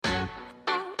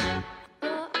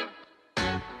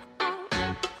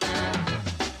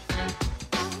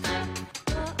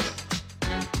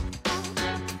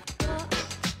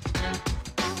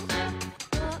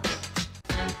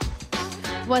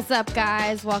What's up,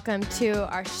 guys? Welcome to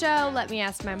our show, Let Me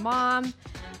Ask My Mom.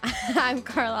 I'm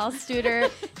Carlisle Studer,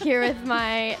 here with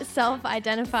my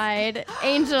self-identified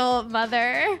angel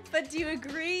mother. But do you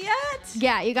agree yet?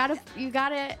 Yeah, you gotta,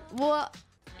 well,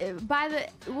 you gotta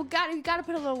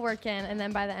put a little work in, and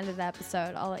then by the end of the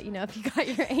episode, I'll let you know if you got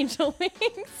your angel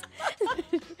wings.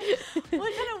 What kind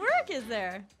of work is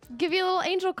there? Give you a little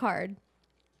angel card.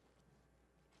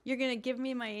 You're going to give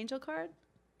me my angel card?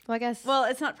 Well, I guess. Well,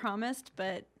 it's not promised,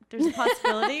 but there's a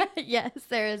possibility. Yes,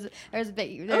 there's a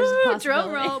possibility.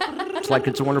 Drum roll. It's like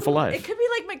It's a Wonderful Life. It could be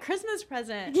like my Christmas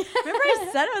present. Yeah. Remember I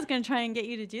said I was going to try and get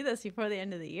you to do this before the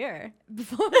end of the year.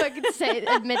 Before I could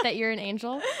admit that you're an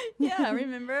angel? Yeah,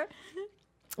 remember?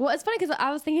 Well, it's funny because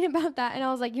I was thinking about that and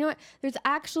I was like, you know what? There's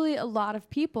actually a lot of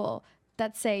people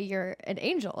that say you're an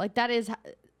angel. Like that is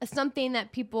something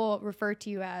that people refer to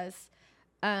you as.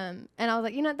 And I was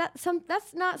like, you know,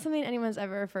 that's not something anyone's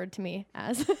ever referred to me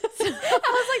as. So I was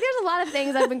like, there's a lot of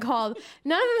things I've been called.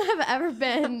 None of them have ever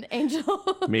been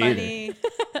angel. Me Funny,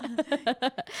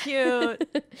 cute,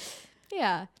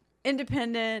 Yeah.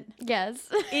 independent, Yes.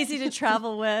 easy to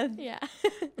travel with. Yeah.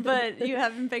 But you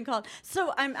haven't been called.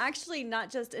 So I'm actually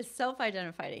not just a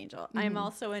self-identified angel. Mm-hmm. I'm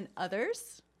also an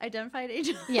others identified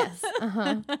angel. Yes.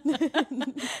 Uh-huh.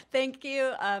 Thank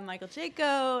you, Michael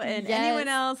Jaco, and anyone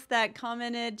else that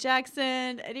commented,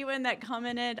 Jackson, anyone that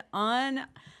commented on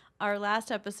our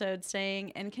last episode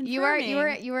saying and confirming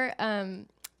you were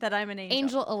that I'm an angel.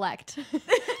 Angel elect.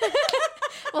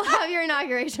 We'll have your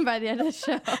inauguration by the end of the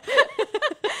show.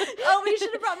 Oh, you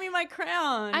should have brought me my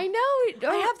crown. I know.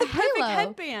 I have the perfect halo.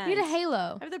 headband. You need a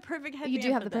halo. I have the perfect headband. You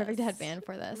do have for the perfect this. headband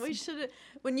for this. We should.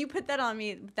 When you put that on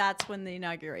me, that's when the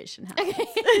inauguration happens.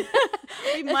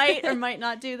 We might or might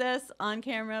not do this on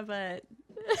camera, but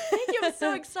thank you. I'm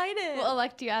so excited. We'll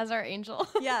elect you as our angel.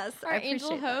 Yes, our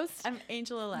angel host. I'm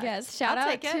angel elect. Yes, shout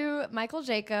out to Michael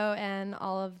Jaco and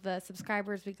all of the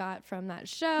subscribers we got from that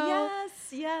show.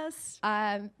 Yes.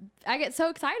 I get so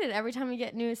excited every time we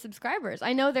get new subscribers.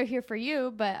 I know they're here for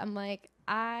you, but I'm like,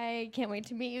 I can't wait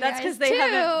to meet you guys. That's because they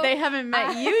haven't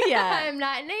met you yet. I'm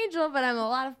not an angel, but I'm a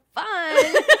lot of fun.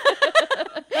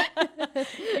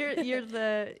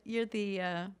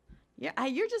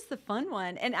 You're just the fun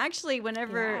one. And actually,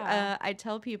 whenever I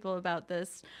tell people about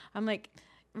this, I'm like,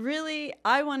 really,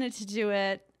 I wanted to do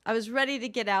it. I was ready to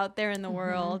get out there in the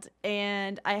world,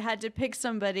 and I had to pick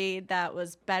somebody that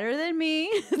was better than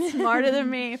me, smarter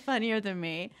than me, funnier than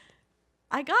me.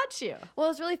 I got you. Well,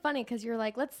 it's really funny because you're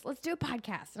like, let's do a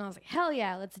podcast, and I was like, hell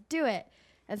yeah, let's do it.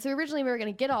 And so originally we were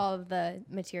gonna get all of the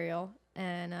material,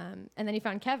 and then you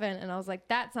found Kevin, and I was like,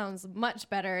 that sounds much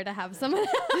better to have someone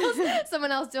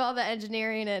else do all the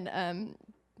engineering and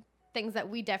things that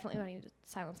we definitely don't need to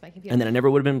silence my computer. And then I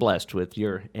never would have been blessed with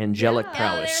your angelic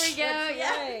prowess. Oh, there we go.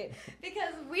 Yeah. Right.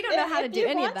 Because we don't know how to do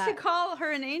any of that. If you want to call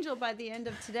her an angel by the end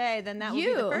of today, then that will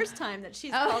be the first time that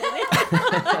she's called an angel.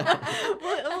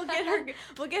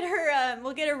 We'll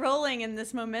get her rolling in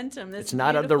this momentum. This it's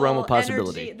not out of the realm of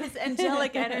possibility. This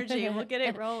angelic energy. We'll get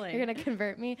it rolling. You're gonna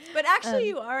convert me. But actually,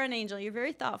 you are an angel. You're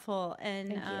very thoughtful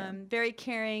and very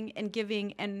caring and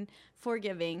giving and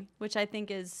forgiving, which I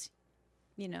think is,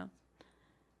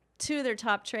 two of their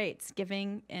top traits: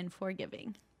 giving and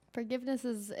forgiving. Forgiveness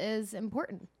is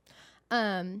important.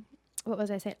 What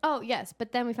was I saying? Oh, yes.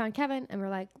 But then we found Kevin, and we're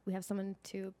like, we have someone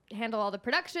to handle all the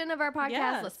production of our podcast.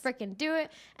 Yes. Let's freaking do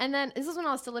it. And then this is when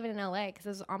I was still living in LA because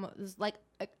this was like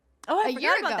a I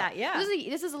year forgot ago. about that. Yeah,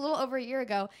 this is a little over a year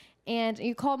ago. And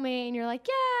you called me, and you're like,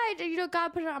 yeah, God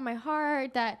put it on my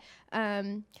heart that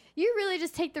you really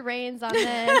just take the reins on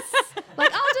this.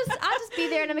 Like, I'll just be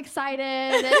there, and I'm excited.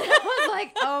 And I was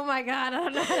like, oh my God, I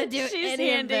don't know how to do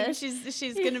any of this.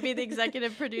 She's going to be the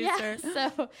executive producer. Yeah,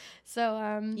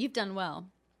 so you've done well.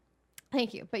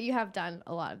 Thank you, but you have done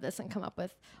a lot of this and come up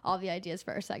with all the ideas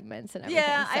for our segments and everything.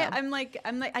 Yeah, so. I'm like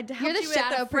I helped You're the you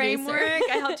shadow with the framework.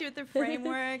 producer. I helped you with the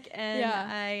framework,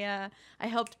 and I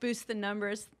helped boost the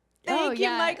numbers. Thank you,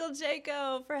 Michael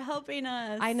Jaco, for helping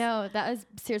us. I know that has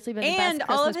seriously been the best and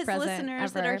all of his present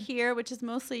listeners ever. that are here, which is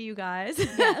mostly you guys.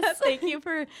 Yes. Thank you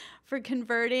for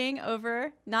converting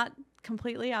over, not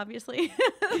completely, obviously.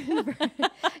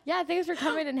 Yeah, thanks for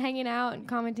coming and hanging out and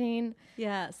commenting.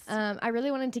 Yes. I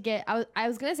really wanted to get. I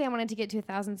was gonna say I wanted to get to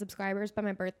 1,000 subscribers by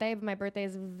my birthday, but my birthday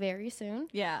is very soon.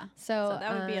 Yeah. So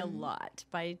that would be a lot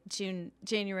by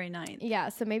January 9th. Yeah.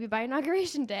 So maybe by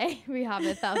inauguration day we have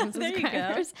 1,000 There you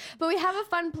subscribers. But we have a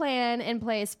fun plan in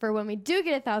place for when we do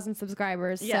get 1,000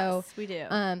 subscribers. Yes, so we do.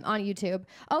 On YouTube.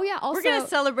 Oh yeah. Also, we're gonna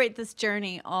celebrate this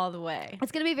journey all the way.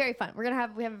 it's gonna be very fun. We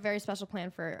have a very special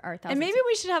plan for our 1,000 And maybe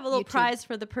we should have a little prize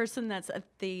for the person that's at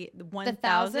the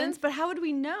 1,000s. But how would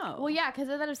we know? Well, yeah, because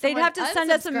then if they'd have to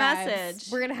send us a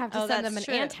message. We're going to have to send them an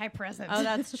anti-present. Oh,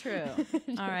 that's true.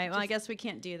 All right. Well, I guess we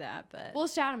can't do that, but we'll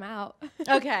shout them out.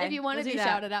 Okay. If you want to be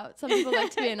shouted out. Some people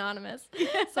like to be anonymous.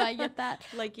 So I get that.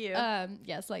 Like you.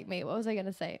 Yes, like me. What was I going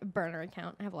to say? Burner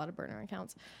account. I have a lot of burner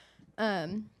accounts.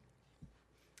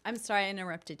 I'm sorry I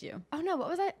interrupted you. Oh, no. What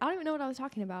was I don't even know what I was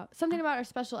talking about. Something about our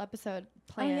special episode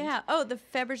planned. Oh, yeah. Oh, the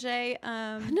Fabergé.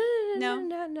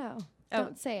 No.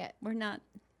 Don't say it. We're not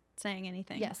saying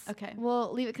anything. Yes. Okay.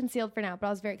 We'll leave it concealed for now, but I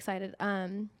was very excited. Yeah,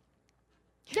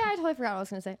 I totally forgot what I was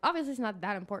going to say. Obviously, it's not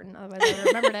that important. Otherwise, I would have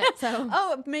remembered it. So.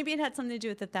 Oh, maybe it had something to do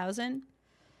with 1,000.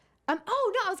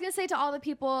 Oh, no, I was going to say to all the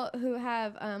people who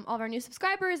have all of our new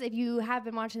subscribers, if you have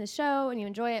been watching the show and you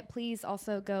enjoy it, please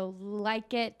also go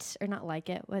like it, or not like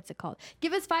it, what's it called?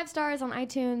 Give us 5 stars on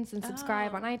iTunes and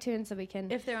subscribe on iTunes so we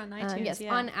can... If they're on iTunes, yes,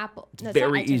 on Apple. No,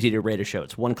 very easy to rate a show.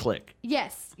 It's one click.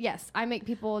 Yes. I make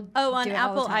people on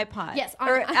Apple iPod. Yes.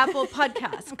 Or Apple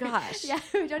Podcast. Gosh. Yeah,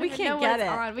 we can't know what it's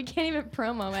on. We can't even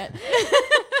promo it.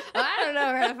 Well, I don't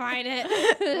know where to find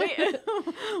it.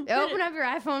 Open up your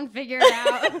iPhone, figure it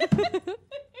out.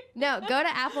 No, go to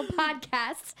Apple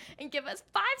Podcasts and give us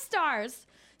 5 stars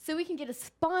so we can get a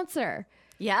sponsor.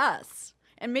 Yes.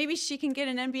 And maybe she can get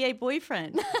an NBA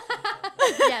boyfriend.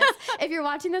 Yes. If you're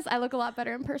watching this, I look a lot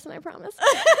better in person, I promise.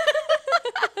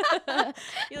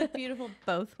 You look beautiful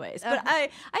both ways. But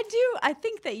I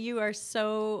think that you are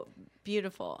so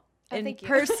beautiful. In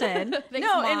person. Thanks,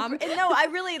 Mom. And no, I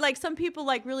really like some people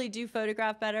really do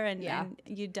photograph better and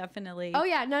you definitely. Oh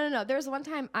yeah, no. There was one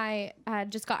time I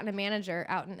had just gotten a manager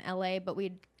out in LA, but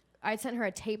I sent her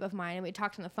a tape of mine and we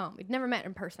talked on the phone. We'd never met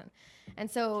in person.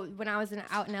 And so when I was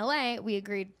out in LA, we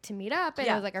agreed to meet up and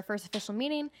it was like our first official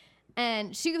meeting.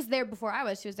 And she was there before I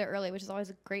was. She was there early, which is always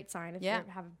a great sign if you have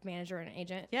a manager and an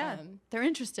agent. Yeah, they're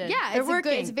interested. Yeah, they're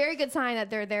working. It's a very good sign that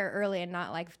they're there early and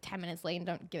not 10 minutes late and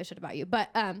don't give a shit about you. But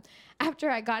after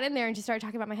I got in there and she started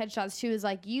talking about my headshots, she was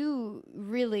like, you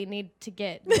really need to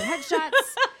get your headshots.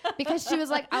 Because she was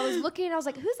like, I was looking and I was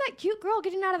like, who's that cute girl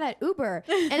getting out of that Uber?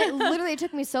 And it literally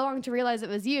took me so long to realize it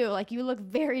was you. Like, you look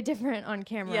very different on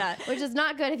camera, which is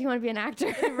not good if you want to be an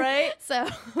actor. Right? So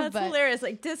that's hilarious.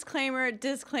 Disclaimer.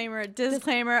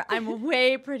 I'm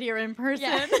way prettier in person.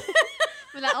 Yeah.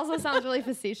 But that also sounds really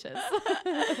facetious.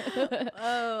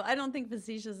 Oh, I don't think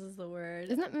facetious is the word.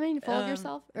 Isn't that mean full of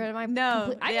yourself? Or am I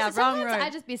wrong word. I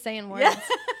just be saying words. Yeah.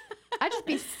 I just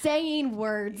be saying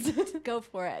words. Go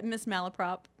for it, Miss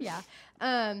Malaprop. Yeah.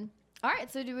 All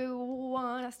right. So do we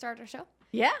want to start our show?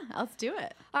 Yeah, let's do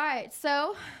it. All right.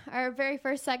 So our very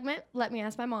first segment, Let Me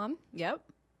Ask My Mom. Yep.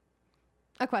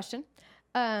 A question.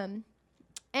 And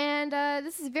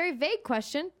this is a very vague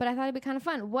question, but I thought it'd be kind of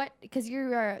fun. Because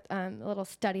you're a little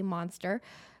study monster.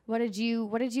 What did you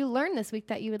learn this week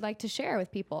that you would like to share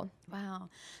with people? Wow.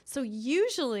 So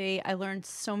usually I learned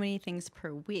so many things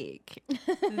per week.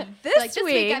 This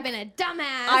week I've been a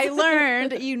dumbass. I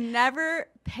learned you never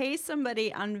pay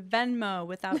somebody on Venmo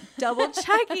without double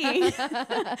checking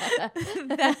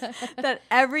that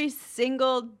every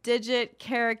single digit,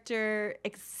 character,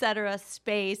 etc.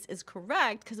 space is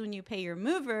correct. Because when you pay your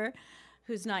mover,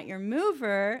 who's not your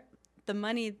mover, the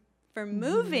money for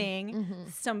moving,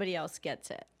 somebody else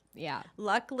gets it. Yeah.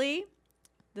 Luckily,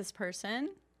 this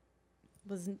person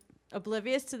was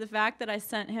oblivious to the fact that I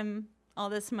sent him all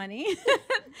this money.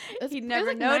 He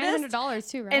never noticed.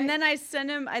 $900 too, right? And then I sent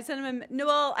him. I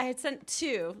had sent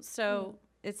 2. So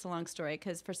it's a long story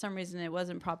because for some reason it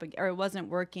wasn't it wasn't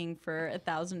working for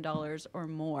 $1,000 or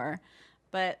more.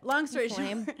 But long story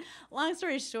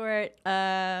short,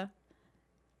 I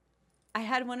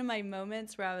had one of my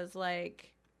moments where I was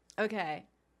like, okay,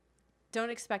 don't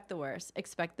expect the worst,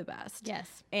 expect the best.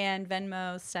 Yes. And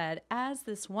Venmo said, as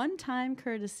this one-time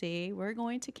courtesy, we're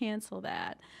going to cancel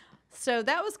that. So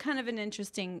that was kind of an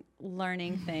interesting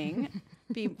learning thing.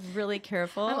 Be really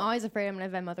careful. I'm always afraid I'm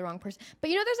going to Venmo the wrong person. But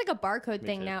there's like a barcode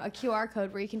thing now, a QR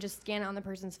code where you can just scan it on the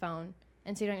person's phone,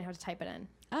 and so you don't even have to type it in.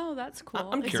 Oh, that's cool.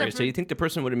 I'm curious. So you think the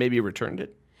person would have maybe returned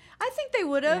it? I think they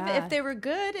would have if they were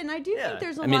good, and I do think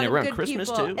there's a lot of around good Christmas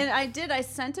people. Too. And I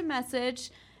sent a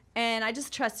message, and I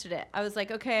just trusted it. I was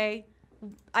like, okay,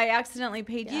 I accidentally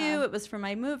paid you. It was for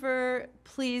my mover.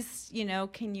 Please,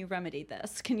 can you remedy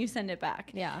this? Can you send it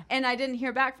back? Yeah. And I didn't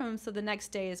hear back from him, so the next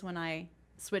day is when I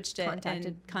switched it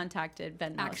and contacted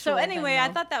Venmo. So anyway, Venmo.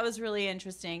 I thought that was really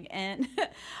interesting, and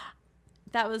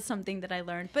that was something that I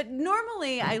learned. But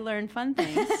normally I learn fun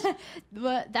things.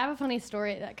 But I have a funny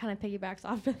story that kind of piggybacks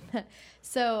off of that.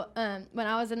 So when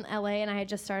I was in LA and I had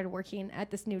just started working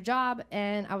at this new job,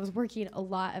 and I was working a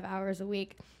lot of hours a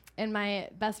week, and my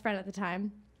best friend at the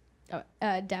time,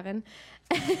 Devin.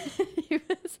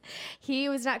 he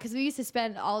was not, because we used to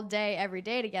spend all day every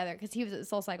day together, because he was a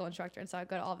Soul Cycle instructor, and so I'd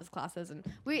go to all of his classes, and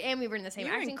we were in the same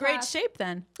You're acting in great class. shape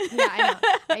then. Yeah, I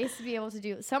know. I used to be able to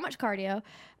do so much cardio,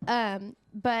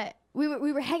 but we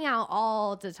were hanging out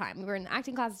all the time. We were in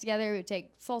acting classes together. We would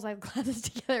take Soul Cycle classes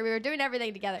together. We were doing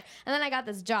everything together. And then I got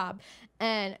this job,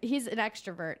 and he's an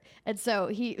extrovert, and so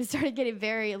he started getting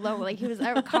very lonely. Like, he was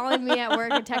calling me at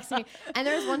work and texting me. And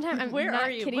there was one time, I'm Where not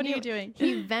are you? kidding What are you doing?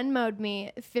 He Venmoed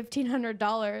me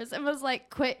 $1,500 and was like,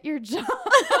 "Quit your job."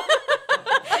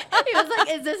 He was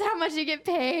like, "Is this how much you get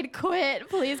paid? Quit.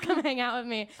 Please come hang out with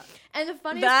me." And the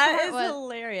funniest That part is was,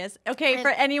 hilarious. Okay, and- for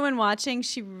anyone watching,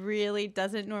 she really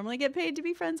doesn't normally get paid to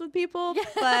be friends with people,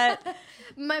 but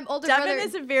my older Devin brother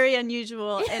is a very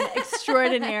unusual and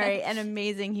extraordinary and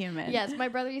amazing human. Yes, my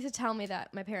brother used to tell me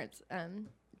that my parents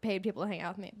paid people to hang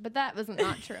out with me, but that was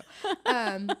not true.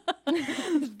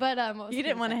 You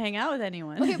didn't want to hang out with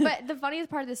anyone. Okay, but the funniest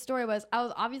part of this story was I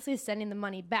was obviously sending the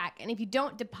money back, and if you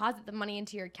don't deposit the money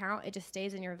into your account, it just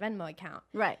stays in your Venmo account.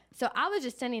 Right. So I was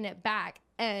just sending it back,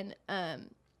 and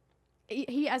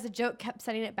he as a joke kept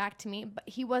sending it back to me, but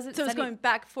he wasn't. So it was sending, going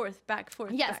back, forth, back,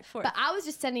 forth, yes, back, forth. but I was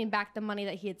just sending back the money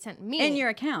that he had sent me In your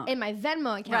account. in my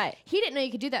Venmo account. Right. He didn't know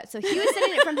you could do that, so he was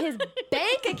sending it from his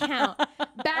bank account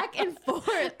back and forth.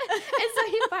 And so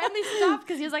he finally stopped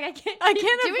because he was like, "I can't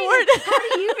keep doing afford this.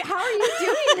 How are you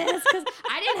doing this?" Because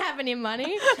I didn't have any money,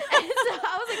 and so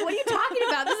I was like, "What are you talking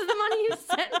about? This is the money you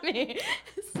sent me."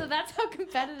 So that's how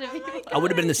competitive he was. I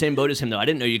would have been in the same boat as him, though. I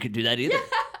didn't know you could do that either.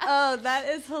 Oh, that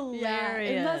is Yeah,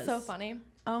 hilarious. isn't that so funny?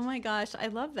 Oh my gosh, I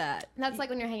love that. That's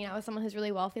like when you're hanging out with someone who's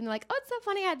really wealthy and they're like, "Oh, it's so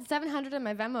funny. I had $700 in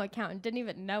my Venmo account and didn't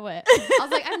even know it." I was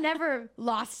like, "I've never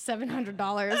lost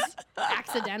 $700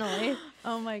 accidentally."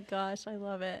 Oh my gosh, I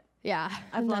love it. Yeah,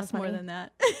 I've isn't that lost more funny? than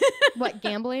that. What,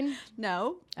 gambling?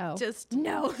 No. Oh, Just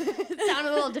no. It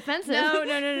sounded a little defensive.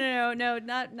 no,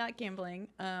 not gambling.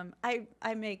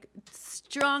 I make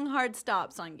strong, hard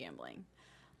stops on gambling.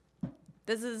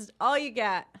 This is all you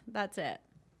get. That's it.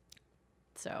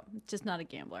 So, just not a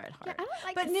gambler at heart. Yeah, I don't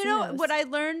like But you know casinos. what I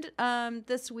learned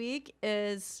this week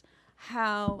is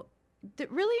how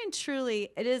really and truly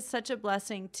it is such a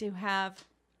blessing to have.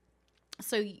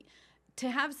 To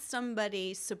have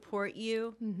somebody support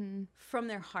you from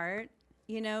their heart,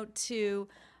 you know, to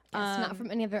Yes, not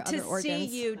from any of their to other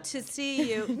organs. to see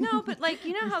you. No, but like,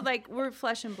 you know how like we're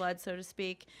flesh and blood, so to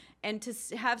speak, and to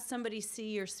have somebody see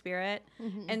your spirit.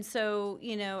 And so,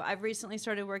 you know, I've recently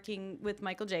started working with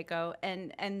Michael Jaco,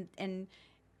 and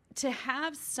to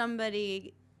have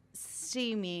somebody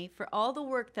see me for all the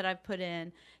work that I've put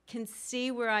in, can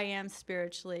see where I am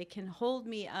spiritually, can hold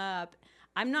me up.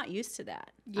 I'm not used to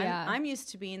that. Yeah. I'm used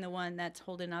to being the one that's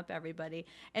holding up everybody.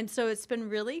 And so it's been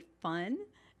really fun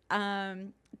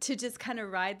to just kind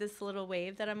of ride this little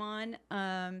wave that I'm on.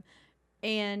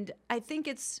 And I think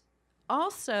it's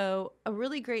also a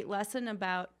really great lesson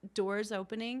about doors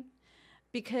opening,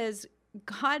 because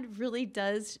God really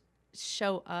does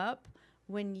show up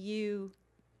when you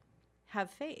have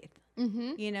faith.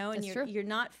 You know, and That's true. you're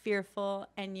not fearful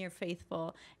and you're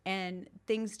faithful, and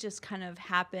things just kind of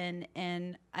happen.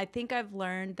 And I think I've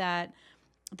learned that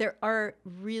there are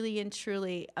really and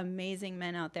truly amazing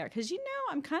men out there, because, you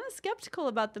know, I'm kind of skeptical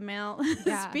about the male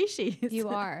species. You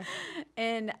are.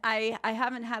 And I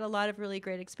haven't had a lot of really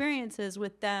great experiences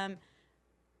with them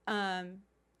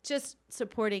just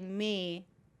supporting me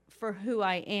for who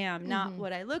I am, not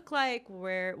what I look like,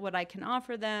 what I can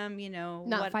offer them, you know,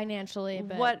 Not financially,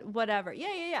 but whatever.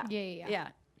 Yeah.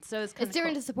 So it's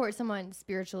different to support someone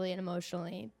spiritually and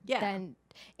emotionally. Yeah.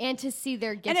 And to see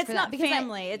their gifts. And it's for not that, because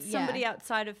family. It's somebody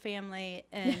outside of family.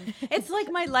 And it's like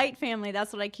my light family.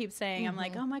 That's what I keep saying. I'm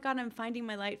like, oh my God, I'm finding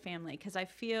my light family, because I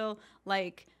feel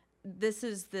like this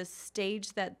is the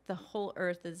stage that the whole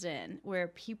earth is in, where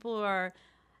people are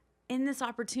in this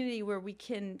opportunity where we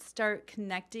can start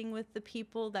connecting with the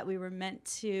people that we were meant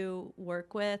to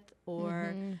work with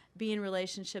or be in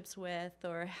relationships with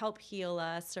or help heal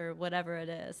us or whatever it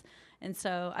is. And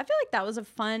so I feel like that was a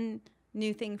fun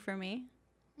new thing for me.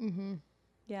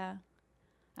 Yeah.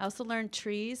 I also learned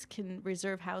trees can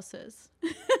reserve houses,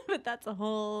 but that's a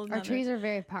whole our trees are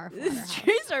very powerful. at our house.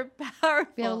 Trees are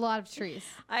powerful. We have a lot of trees.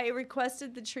 I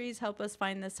requested the trees help us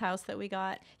find this house that we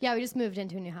got. Yeah, we just moved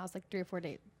into a new house like 3 or 4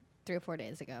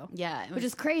 days ago. Yeah. Which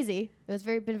is crazy. It was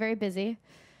been very busy.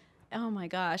 Oh my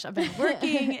gosh, I've been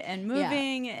working and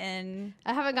moving and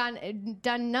I haven't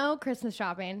done no Christmas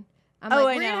shopping. I'm Oh,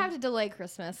 like, I we're know. gonna have to delay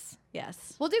Christmas.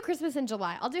 Yes. We'll do Christmas in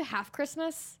July. I'll do half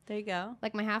Christmas, There you go.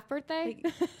 like my half birthday.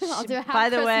 I'll do a half By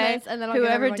the way, Christmas, and then I'll give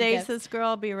whoever everyone dates gifts. this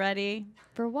girl, be ready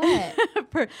For what?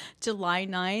 for July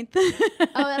 9th.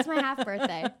 Oh, that's my half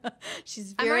birthday.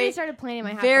 She's I've already very, started planning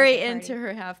my half very birthday into party.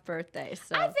 her half birthday.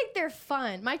 So I think they're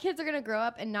fun. My kids are gonna grow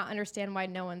up and not understand why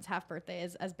no one's half birthday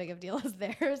is as big of a deal as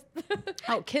theirs.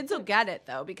 oh, kids will get it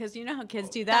though, because you know how kids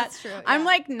do that. That's true, I'm yeah.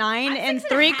 like 9 and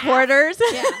 6 and a half. 3/4.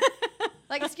 Yeah.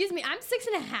 Like, excuse me, I'm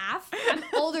 6.5. I'm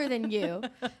older than you.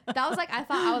 That was like, I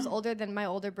thought I was older than my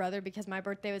older brother because my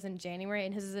birthday was in January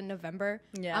and his is in November.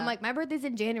 Yeah. I'm like, my birthday's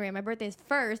in January. My birthday's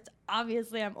first.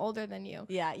 Obviously, I'm older than you.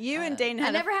 Yeah, you and Dane I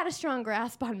had never had a strong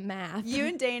grasp on math. you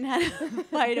and Dane had a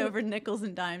fight over nickels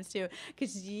and dimes too,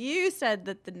 because you said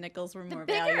that the nickels were more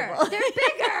bigger. valuable. They're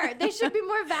bigger. They should be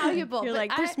more valuable. You're But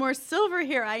like, there's more silver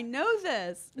here. I know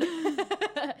this.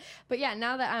 But yeah,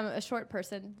 now that I'm a short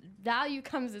person, value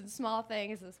comes in small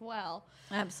things as well.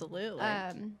 Absolutely.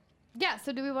 Yeah,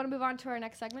 so do we want to move on to our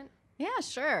next segment? Yeah,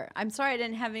 sure. I'm sorry I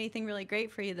didn't have anything really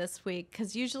great for you this week,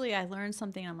 because usually I learn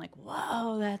something and I'm like,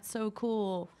 whoa, that's so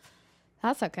cool.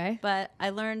 That's okay. But I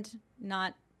learned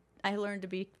to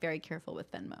be very careful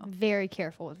with Venmo. Very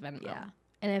careful with Venmo. Yeah.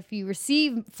 And if you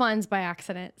receive funds by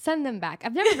accident, send them back.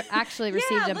 I've never actually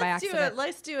received them by accident.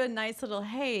 Let's do a nice little,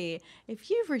 hey, if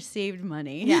you've received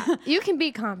money. Yeah, you can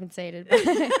be compensated.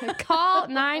 Call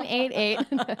 988.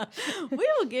 we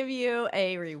will give you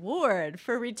a reward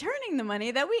for returning the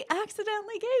money that we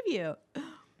accidentally gave you.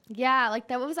 Yeah, like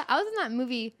that. What was that? I was in that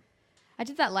movie. I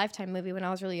did that Lifetime movie when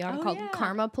I was really young called yeah.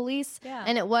 Karma Police. Yeah.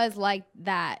 And it was like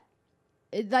that.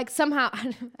 Like somehow,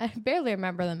 I barely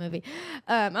remember the movie.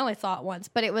 I only saw it once,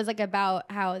 but it was like about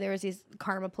how there was these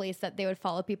karma police that they would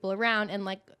follow people around and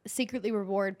like secretly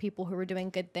reward people who were doing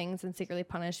good things and secretly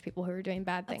punish people who were doing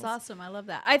bad things. That's awesome. I love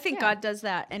that. I think Yeah. God does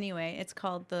that anyway. It's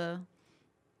called the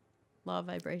law of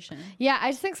vibration. Yeah,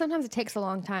 I just think sometimes it takes a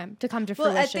long time to come to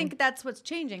Well, fruition. I think that's what's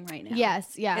changing right now.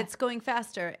 Yes, yeah. It's going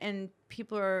faster, and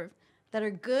people that are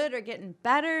good are getting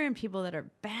better, and people that are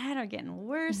bad are getting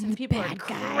worse, and people Bad are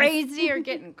guys. crazy are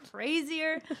getting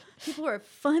crazier. People who are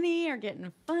funny are getting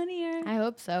funnier. I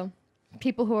hope so.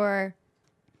 People who are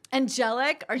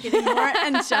Angelic are getting more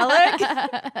angelic.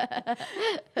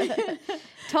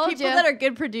 told People you. that are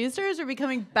good producers are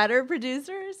becoming better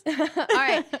producers. All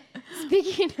right.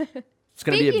 Speaking. It's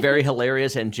going to be a very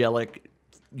hilarious, angelic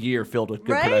year filled with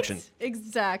good Right? production.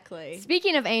 Exactly.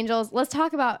 Speaking of angels, let's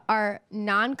talk about our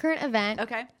non-current event,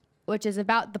 Okay. which is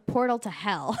about the portal to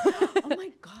hell. Oh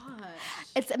my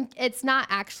gosh. It's not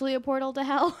actually a portal to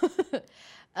hell.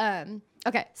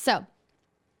 Okay, so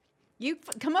You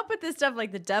come up with this stuff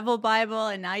like the Devil Bible,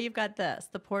 and now you've got this,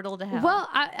 the portal to hell. well,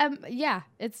 yeah,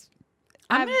 it's.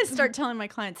 I'm going to start telling my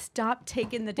clients, stop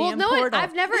taking the damn Well, no, portal.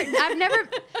 I've never.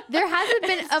 There hasn't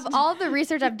been of all the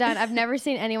research I've done. I've never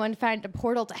seen anyone find a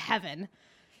portal to heaven.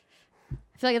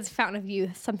 I feel like it's a fountain of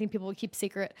youth, something people would keep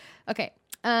secret. Okay,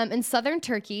 in southern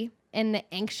Turkey, in the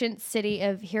ancient city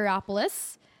of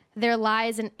Hierapolis, there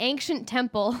lies an ancient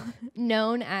temple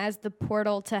known as the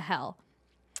portal to hell.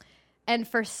 And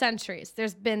for centuries,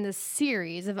 there's been this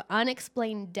series of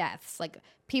unexplained deaths, like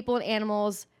people and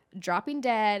animals dropping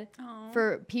dead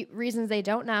for reasons they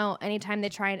don't know anytime they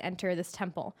try and enter this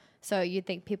temple. So you'd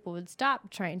think people would stop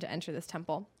trying to enter this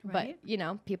temple. Right. But, you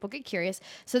know, people get curious.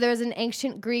 So there was an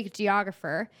ancient Greek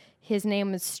geographer. His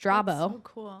name was Strabo. So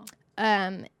cool.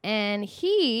 And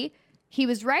he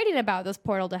was writing about this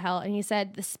portal to hell, and he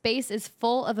said the space is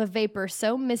full of a vapor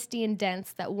so misty and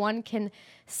dense that one can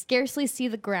scarcely see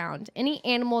the ground. Any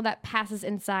animal that passes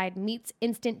inside meets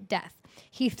instant death.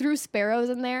 He threw sparrows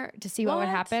in there to see what would What?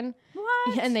 happen.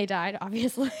 What? And they died,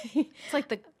 obviously. It's like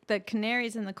the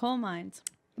canaries in the coal mines.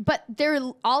 But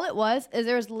all it was is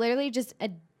there was literally just a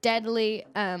deadly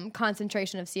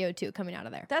concentration of CO2 coming out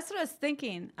of there. That's what I was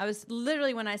thinking. I was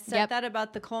literally, when I said Yep. that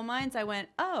about the coal mines, I went,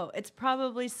 oh, it's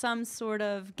probably some sort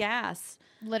of gas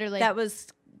Literally. that was,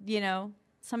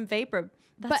 some vapor.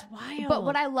 That's wild. But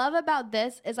what I love about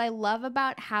this is I love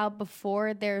about how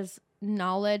before there's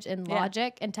knowledge and Yeah.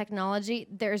 logic and technology,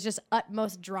 there's just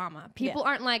utmost drama. People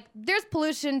aren't like, there's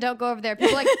pollution, don't go over there.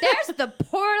 People are like, there's the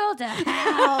portal to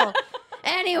hell.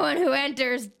 Anyone who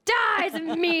enters dies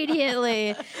immediately.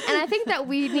 And I think that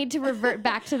we need to revert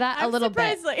back to that a little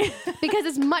bit bit. because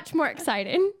it's much more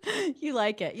exciting. You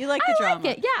like it. You like the I like drama.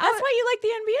 it. Yeah, That's why you like the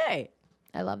NBA.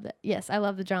 I love that. Yes, I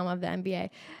love the drama of the NBA.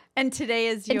 And today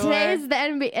is And your... today is the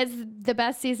NBA. It's the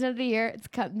best season of the year.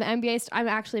 The NBA. I'm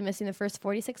actually missing the first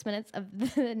 46 minutes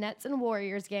of the Nets and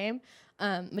Warriors game.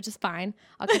 which is fine.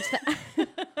 I'll catch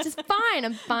the just fine.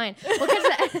 I'm fine. We'll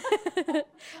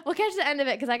catch the end of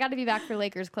it because I got to be back for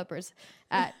Lakers Clippers.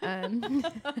 I'm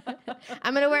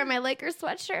gonna wear my Lakers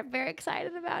sweatshirt. Very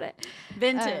excited about it.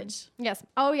 Vintage. Yes.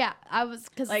 Oh yeah. I was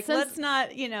because Like, let's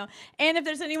not, and if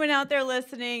there's anyone out there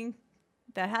listening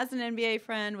that has an NBA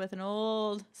friend with an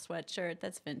old sweatshirt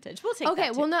that's vintage, we'll take that. Okay,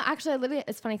 too. well, no, actually,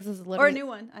 it's funny because this is literally Or a new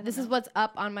one. I don't This know. is what's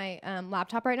up on my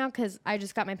laptop right now because I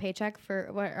just got my paycheck for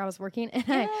where I was working,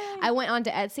 and I went on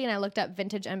to Etsy and I looked up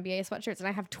vintage NBA sweatshirts, and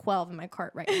I have 12 in my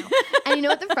cart right now. And you know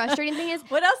what the frustrating thing is?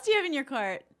 What else do you have in your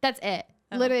cart? That's it.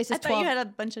 Literally, it's just I 12. thought you had a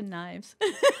bunch of knives.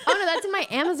 Oh no, that's in my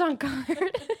Amazon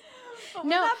cart. We're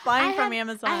not buying from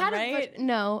Amazon, I had right?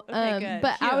 No, Okay, good.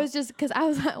 but Phew. I was just because I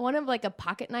was one of like a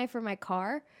pocket knife for my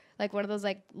car, like one of those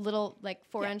like little like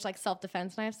 4-inch like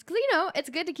self-defense knives, because it's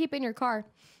good to keep in your car,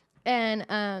 and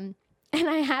I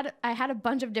had a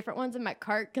bunch of different ones in my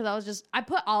cart because I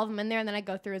put all of them in there and then I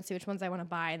go through and see which ones I want to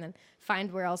buy and then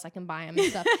find where else I can buy them and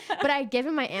stuff. But I had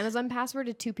given my Amazon password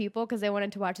to 2 people because they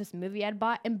wanted to watch this movie I'd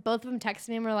bought, and both of them texted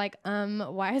me and were like,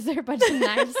 why is there a bunch of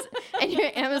knives in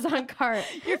your Amazon cart?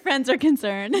 Your friends are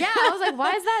concerned. Yeah, I was like,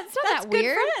 why is that? It's not That's that good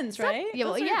weird. friends, right? Yeah,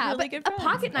 well, Those are yeah, really but good a friends.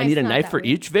 pocket knife. I need a knife for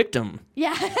each victim.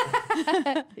 Yeah.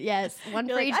 Yes, one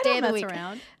You're for like, each I day don't of the mess week.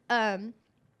 around.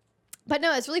 But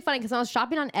no, it's really funny because I was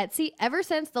shopping on Etsy ever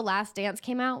since The Last Dance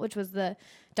came out, which was the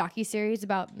docuseries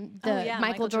about the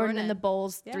Michael Jordan and the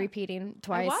Bulls three-peating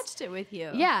twice. I watched it with you.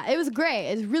 Yeah, it was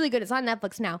great. It's really good. It's on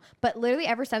Netflix now. But literally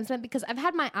ever since then, because I've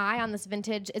had my eye on this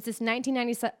vintage, it's this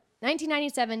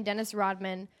 1997 Dennis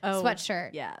Rodman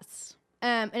sweatshirt. Yes.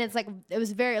 And it's like, it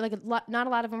was very, like, not a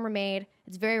lot of them were made.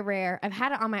 It's very rare. I've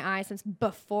had it on my eye since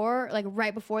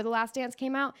right before The Last Dance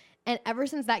came out. And ever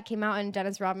since that came out and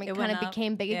Dennis Rodman kind of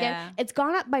became big again, it's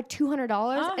gone up by $200.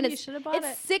 Oh, and you should have bought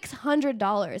it's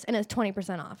 $600 and it's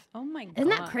 20% off. Oh my god. Isn't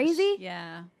that crazy?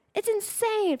 Yeah. It's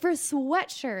insane for a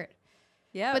sweatshirt.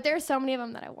 Yeah. But there are so many of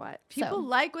them that I want. people So,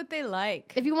 like what they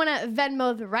like. if you want to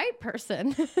Venmo the right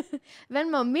person,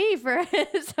 Venmo me for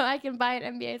so I can buy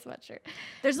an NBA sweatshirt.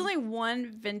 There's only one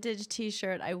vintage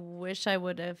t-shirt I wish I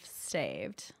would have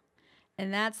saved.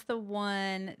 And that's the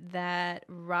one that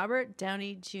Robert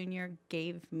Downey Jr.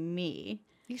 gave me.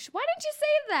 Why didn't you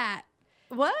save that?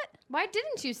 What? Why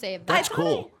didn't you save that? That's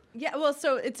cool. Yeah, well,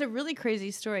 so it's a really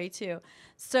crazy story too.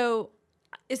 So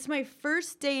it's my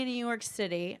first day in New York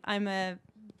City. I'm a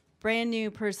brand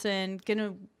new person,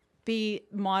 gonna be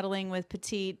modeling with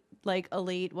petite, like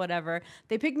elite, whatever.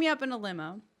 They pick me up in a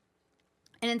limo.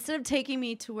 And instead of taking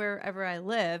me to wherever I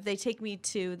live, they take me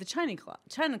to the China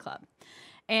Club.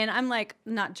 And I'm like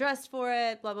not dressed for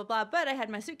it, blah, blah, blah. But I had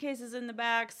my suitcases in the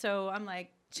back. So I'm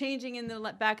like changing in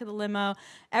the back of the limo.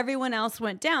 Everyone else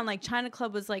went down. Like China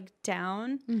Club was like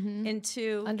down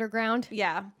into Underground.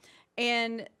 Yeah.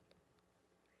 And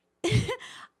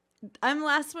I'm the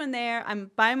last one there.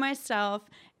 I'm by myself.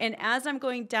 And as I'm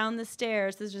going down the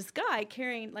stairs, there's this guy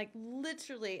carrying like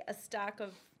literally a stack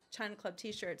of China Club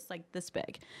t-shirts like this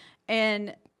big.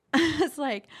 And it's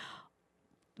like,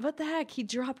 what the heck? He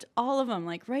dropped all of them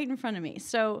like right in front of me.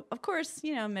 So, of course,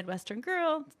 Midwestern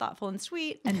girl, thoughtful and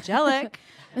sweet, angelic.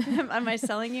 Am I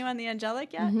selling you on the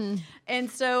angelic yet? Mm-hmm. And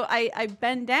so I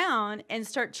bend down and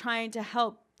start trying to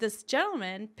help this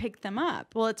gentleman pick them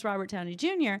up. Well, it's Robert Downey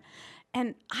Jr.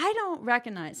 And I don't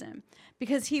recognize him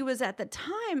because he was at the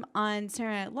time on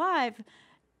Saturday Night Live.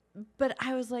 But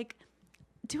I was like,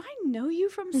 do I know you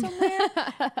from somewhere?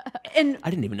 And I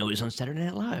didn't even know he was on Saturday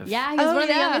Night Live. Yeah, he was one of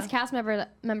the youngest cast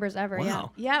members ever.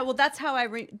 Wow. yeah, well, that's how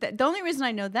the only reason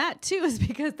I know that too is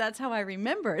because that's how I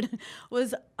remembered.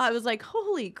 I was like,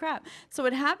 holy crap! So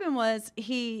what happened was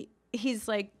he's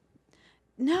like,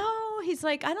 no, he's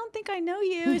like, I don't think I know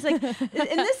you. He's like, and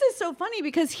this is so funny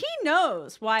because he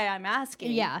knows why I'm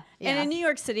asking. Yeah. And in New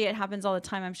York City, it happens all the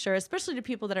time, I'm sure, especially to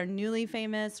people that are newly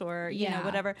famous or, you know,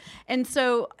 whatever. And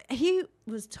so he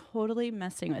was totally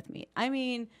messing with me. I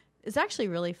mean, it's actually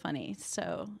really funny.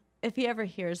 So if he ever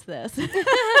hears this,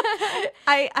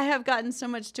 I have gotten so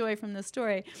much joy from this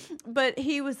story. But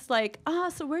he was like,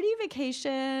 so where do you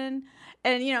vacation?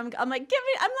 And, I'm like, I'm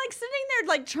like sitting there,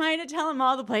 like, trying to tell him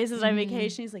all the places I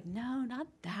vacation. He's like, no, not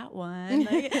that one.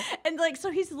 Like, and, like,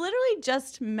 so he's literally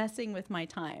just messing with my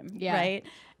time. Yeah. Right.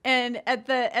 And at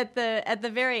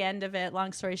the very end of it,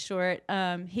 long story short,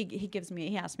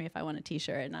 he asked me if I want a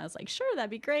t-shirt, and I was like, sure,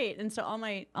 that'd be great. And so all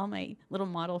my little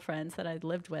model friends that I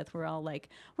lived with were all like,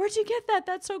 where'd you get that?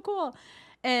 That's so cool.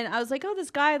 And I was like, oh, this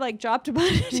guy like dropped a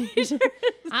bunch of t-shirts.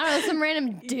 I don't know, some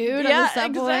random dude on the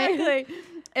subway. Exactly.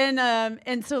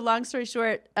 And so long story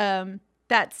short,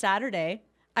 that Saturday,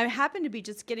 I happened to be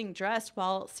just getting dressed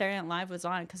while Saturday Night Live was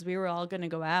on because we were all going to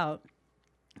go out.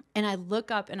 And I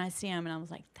look up and I see him and I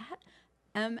was like, that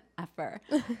MFer.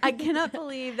 I cannot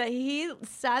believe that he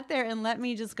sat there and let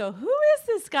me just go, who is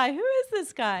this guy? Who is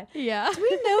this guy? Yeah. Do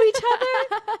we know each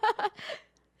other?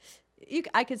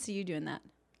 I could see you doing that.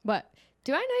 What?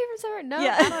 Do I know you from somewhere? No,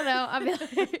 Yeah. I don't know. I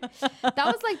mean, that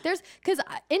was like, because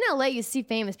in LA, you see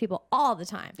famous people all the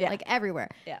time, Yeah. like everywhere.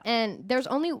 Yeah. And there's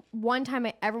only one time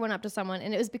I ever went up to someone,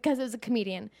 and it was because it was a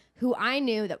comedian who I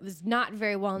knew that was not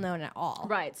very well known at all.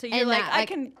 Right. So you're And like,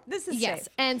 that, this is Yes. safe.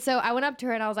 And so I went up to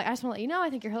her and I was like, I just want to let you know, I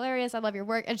think you're hilarious. I love your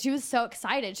work. And she was so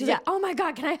excited. She's Yeah. like, oh my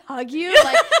God, can I hug you?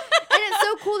 Like, and it's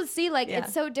so cool to see. Like, Yeah.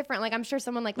 it's so different. Like, I'm sure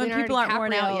someone like When Leonardo people aren't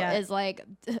worn out DiCaprio yet. is like,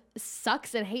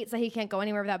 sucks and hates that he can't go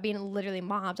anywhere without being literally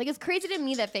mobbed. Like, it's crazy to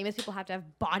me that famous people have to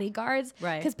have bodyguards.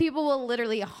 Right. Because people will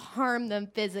literally harm them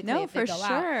physically No, if they for go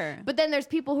sure. out. But then there's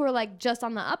people who are like just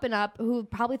on the up and up who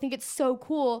probably think it's so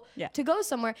cool Yeah. to go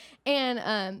somewhere.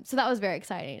 And so that was very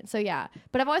exciting. So yeah,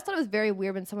 but I've always thought it was very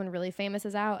weird when someone really famous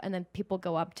is out and then people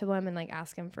go up to him and like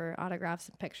ask him for autographs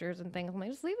and pictures and things. I'm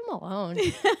like, just leave him alone.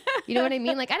 You know what I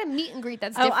mean? Like, I had a meet and greet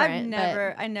that's different.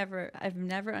 I've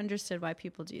never understood why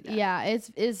people do that. Yeah,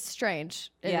 it's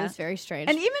strange. It Yeah. is very strange.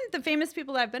 And even the famous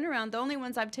people that I've been around, the only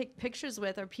ones I've taken pictures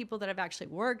with are people that I've actually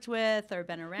worked with or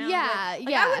been around Yeah, with. Like,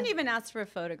 yeah. I wouldn't even ask for a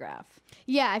photograph.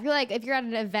 yeah, I feel like if you're at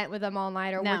an event with them all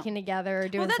night or No. working together or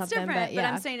doing Well, that's something, different. but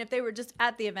yeah. I'm saying if they were just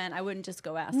at the event, I wouldn't just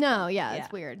go ask. No, them. yeah,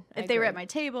 it's weird. I If they were agree. at my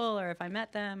table or if I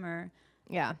met them or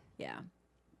Yeah. yeah.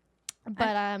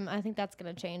 But I think that's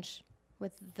gonna change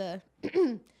with the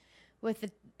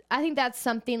I think that's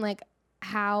something like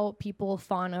how people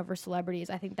fawn over celebrities.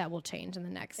 I think that will change in the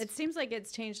next. It seems like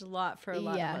it's changed a lot for a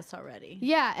lot Yeah. of us already.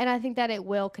 Yeah, and I think that it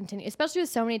will continue, especially with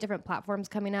so many different platforms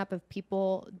coming up of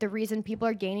people. The reason people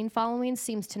are gaining followings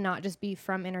seems to not just be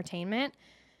from entertainment.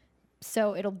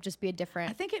 So it'll just be a I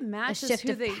different think it a matches shift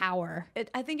who of they power.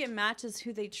 I think it matches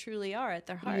who they truly are at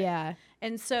their heart. Yeah.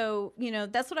 And so,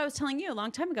 that's what I was telling you a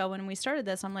long time ago when we started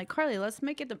this. I'm like, Carly, let's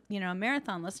make it, a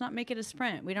marathon. Let's not make it a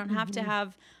sprint. We don't have to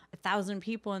have 1,000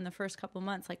 people in the first couple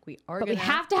months like we are But going we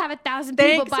to. have to have 1,000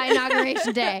 people Thanks. by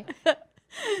Inauguration Day.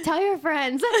 Tell your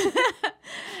friends.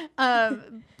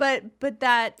 But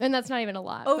that And that's not even a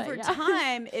lot. over but yeah.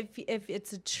 time, if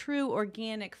it's a true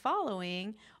organic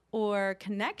following or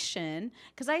connection,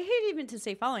 because I hate even to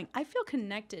say following, I feel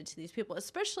connected to these people,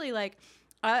 especially like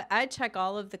I check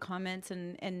all of the comments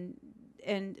and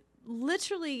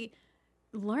literally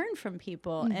learn from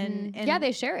people and yeah,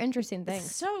 they share interesting it's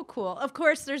things. so cool. Of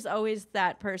course, there's always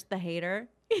that person, the hater.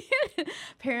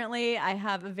 Apparently, I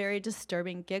have a very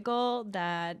disturbing giggle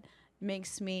that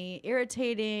makes me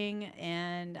irritating.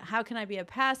 And how can I be a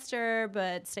pastor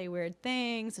but say weird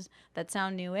things that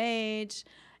sound new age?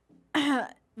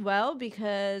 Well,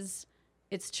 because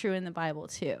it's true in the Bible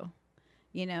too.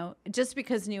 Just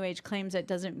because New Age claims it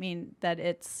doesn't mean that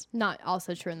it's Not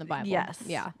also true in the Bible. yes.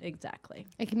 Yeah. Exactly.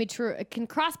 It can be true. It can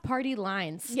cross party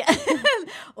lines. Yeah.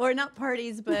 Or not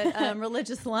parties, but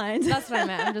religious lines. That's what I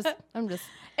meant. I'm just.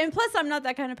 And plus, I'm not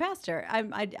that kind of pastor.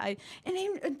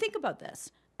 And think about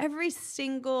this: every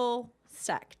single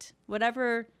sect,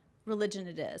 whatever religion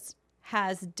it is,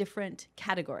 has different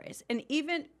categories. And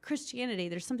even Christianity,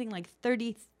 there's something like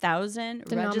 30,000 registered.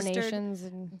 Denominations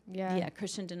and Yeah,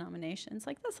 Christian denominations.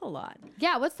 Like that's a lot.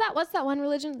 Yeah, what's that one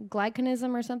religion?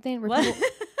 Glycanism or something? Where What?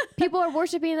 people are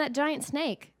worshiping that giant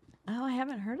snake. Oh, I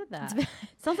haven't heard of that.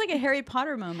 Sounds like a Harry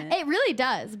Potter moment. It really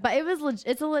does, but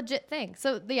it's a legit thing.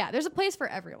 So yeah, there's a place for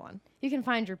everyone. You can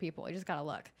find your people. You just gotta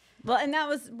look. Well, and that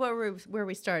was where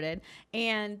we started.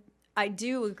 And I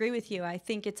do agree with you. I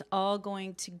think it's all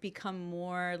going to become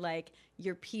more like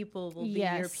your people will be your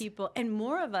Yes. people, and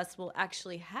more of us will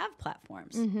actually have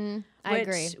platforms. I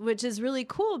agree. Which is really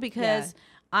cool because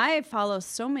I follow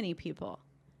so many people.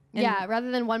 And Yeah,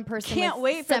 rather than one person. can't with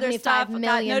wait for their 75 stuff. Got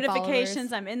million notifications.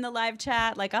 followers. I'm in the live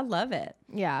chat. Like I love it.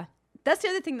 Yeah. That's the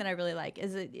other thing that I really like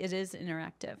is it is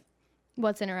interactive.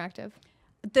 What's interactive?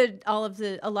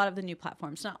 A lot of the new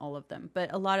platforms, not all of them,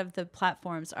 but a lot of the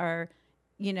platforms are,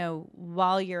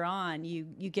 while you're on, you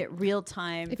get real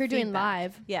time. If you're doing feedback.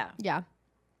 live. Yeah. Yeah.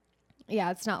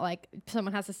 Yeah, it's not like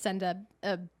someone has to send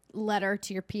a letter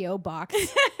to your P.O. box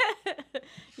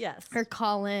Yes. or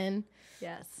call in.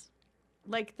 Yes.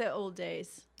 Like the old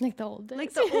days. Like the old days.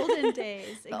 Like the olden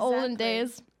days. The olden Exactly.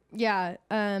 days. Yeah.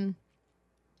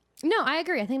 No, I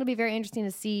agree. I think it'll be very interesting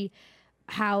to see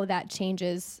how that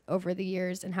changes over the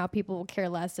years and how people will care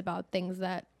less about things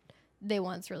that they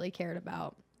once really cared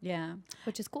about, Yeah.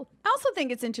 which is cool. I also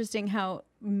think it's interesting how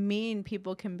mean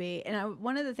people can be. And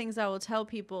one of the things I will tell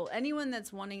people, anyone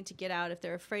that's wanting to get out, if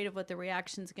they're afraid of what the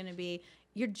reaction's going to be,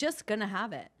 you're just going to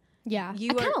have it. Yeah. You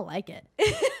I kind are- of like it.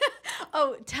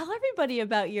 Oh, tell everybody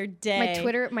about your day.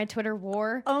 My Twitter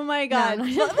war. Oh my God. No,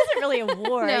 Well, it wasn't really a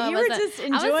war. No, it You were wasn't. just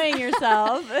enjoying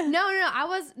yourself.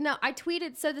 I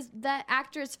tweeted. So the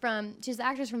actress she's the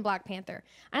actress from Black Panther,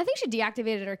 and I think she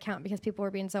deactivated her account because people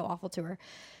were being so awful to her.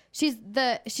 She's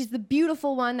the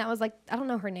beautiful one that was like, I don't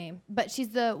know her name, but she's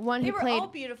the one who played. They were all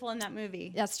beautiful in that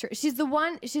movie. That's true. She's the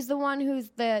one who's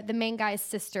the main guy's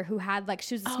sister who had like,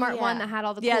 she was the smart one that had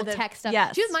all the cool tech stuff.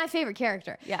 Yes. She was my favorite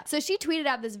character. Yeah. So she tweeted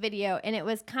out this video, and it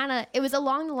was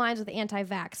along the lines with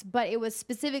anti-vax, but it was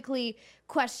specifically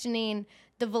questioning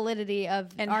the validity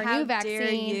of our new vaccine.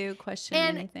 Dare you question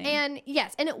anything? And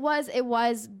yes, and it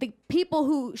was the people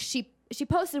who she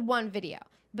posted one video.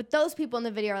 But those people in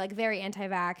the video are like very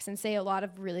anti-vax and say a lot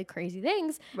of really crazy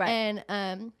things. Right.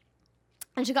 And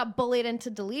she got bullied into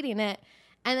deleting it.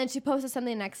 And then she posted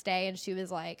something the next day, and she was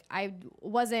like, I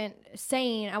wasn't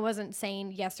saying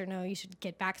yes or no, you should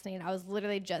get vaccinated. I was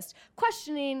literally just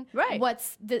questioning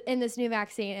what's in this new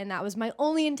vaccine, and that was my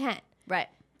only intent. Right.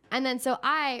 And then so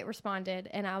I responded,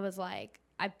 and I was like,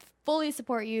 I fully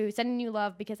support you, sending you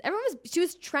love, because she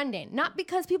was trending, not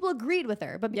because people agreed with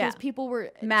her, but because people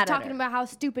were talking about how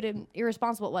stupid and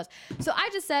irresponsible it was. So I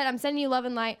just said, I'm sending you love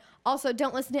and light. Also,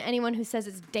 don't listen to anyone who says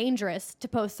it's dangerous to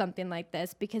post something like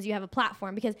this because you have a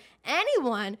platform. Because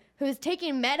anyone who is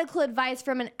taking medical advice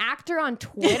from an actor on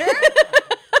Twitter,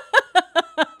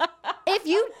 if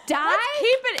you die, let's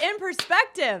keep it in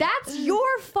perspective. That's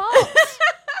your fault.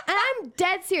 And I'm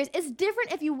dead serious. It's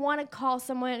different if you want to call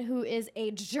someone who is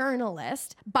a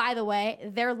journalist. By the way,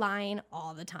 they're lying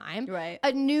all the time. Right.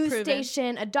 A news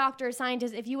station, a doctor, a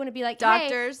scientist. If you want to be like,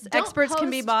 doctors, hey, experts can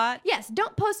be bought. Yes.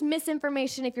 Don't post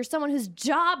misinformation if you're someone whose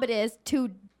job it is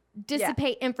to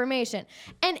dissipate information.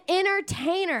 An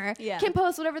entertainer can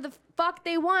post whatever the fuck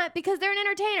they want because they're an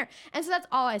entertainer. And so that's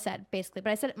all I said, basically.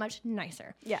 But I said it much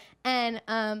nicer. Yeah. And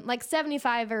like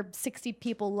 75 or 60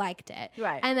 people liked it.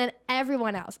 Right. And then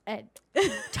everyone else,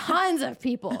 tons of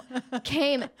people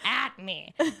came at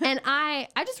me. And I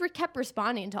just kept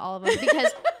responding to all of them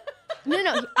because... No,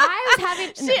 I was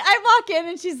having... I walk in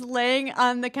and she's laying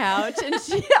on the couch and I was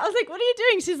like, what are you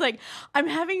doing? She's like, I'm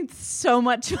having so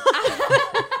much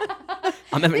fun.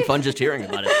 I'm having fun just hearing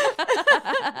about it.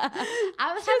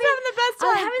 I was having the best time.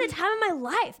 I was having the time of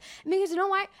my life. Because you know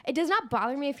why? It does not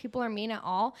bother me if people are mean at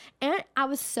all. And I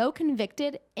was so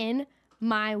convicted in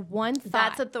my one thought.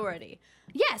 That's authority.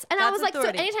 Yes. And That's I was like,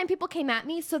 authority. so anytime people came at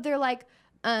me, so they're like,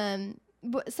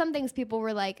 some things people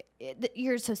were like,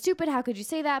 you're so stupid, how could you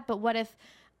say that? But what if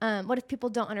people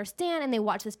don't understand and they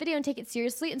watch this video and take it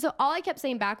seriously? And so all I kept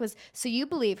saying back was, so you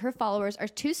believe her followers are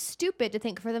too stupid to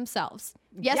think for themselves?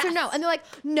 Yes or no? And they're like,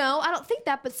 no, I don't think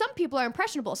that, but some people are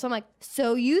impressionable. So I'm like,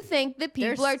 so you think that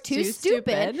people are too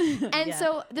stupid? And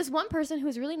so this one person who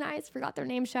was really nice, forgot their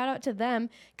name, shout out to them,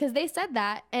 because they said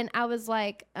that. And I was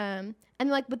like, and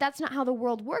they're like, but that's not how the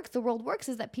world works. The world works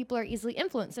is that people are easily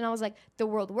influenced. And I was like, the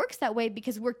world works that way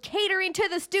because we're catering to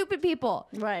the stupid people.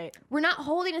 Right. We're not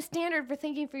holding a standard for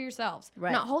thinking for yourselves. Right.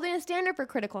 We're not holding a standard for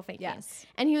critical thinking. Yes.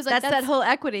 And he was like, that's that whole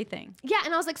equity thing. Yeah.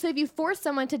 And I was like, so if you force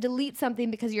someone to delete something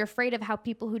because you're afraid of how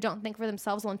people who don't think for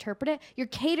themselves will interpret it, you're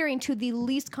catering to the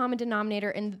least common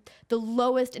denominator and the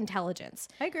lowest intelligence.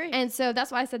 I agree. And so that's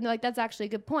why I said, like, that's actually a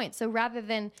good point. So rather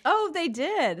than... Oh, they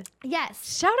did.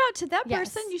 Yes. Shout out to that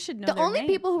person. Yes. You should know the their only name.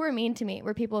 people who were mean to me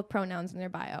were people with pronouns in their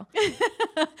bio.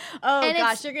 Oh, and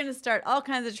gosh. You're going to start all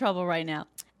kinds of trouble right now.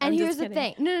 And here's the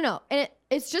thing. No. And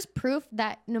it's just proof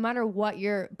that no matter what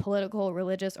your political,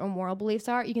 religious, or moral beliefs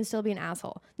are, you can still be an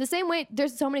asshole. The same way,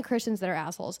 there's so many Christians that are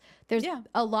assholes. There's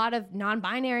a lot of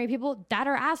non-binary people that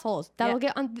are assholes. That will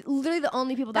get on. Literally the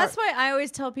only people That's why I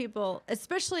always tell people,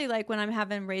 especially like when I'm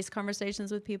having race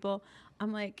conversations with people,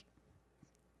 I'm like,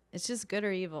 it's just good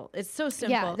or evil. It's so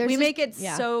simple. We make it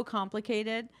so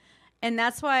complicated. And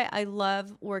that's why I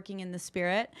love working in the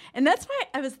spirit. And that's why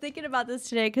I was thinking about this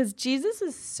today, because Jesus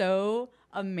is so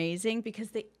amazing because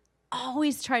they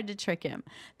always tried to trick him.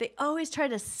 They always tried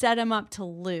to set him up to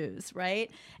lose,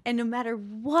 right? And no matter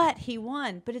what, he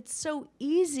won. But it's so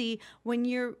easy when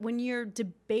you're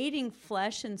debating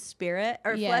flesh and spirit,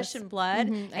 or flesh and blood,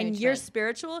 and you're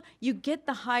spiritual, you get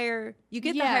the higher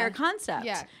concept.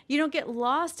 Yeah. You don't get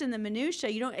lost in the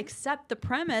minutia. You don't accept the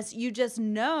premise. You just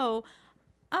know,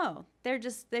 oh, they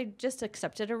just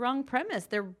accepted a wrong premise.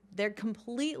 They're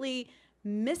completely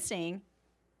missing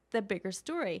the bigger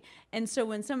story. And so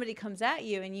when somebody comes at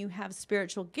you and you have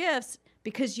spiritual gifts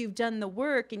because you've done the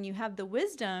work and you have the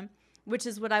wisdom, which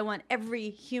is what I want every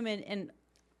human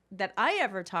that I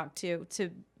ever talk to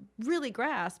really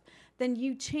grasp, then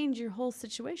you change your whole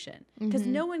situation because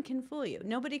no one can fool you.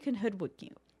 Nobody can hoodwink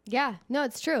you. Yeah, no,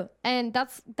 it's true. And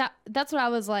that's what I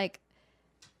was like.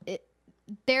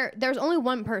 there's only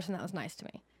one person that was nice to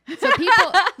me. So people,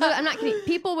 look, I'm not kidding.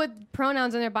 People with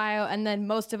pronouns in their bio, and then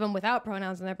most of them without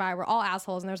pronouns in their bio were all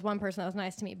assholes. And there's one person that was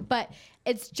nice to me. But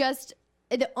it's just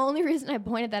the only reason I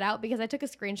pointed that out because I took a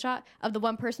screenshot of the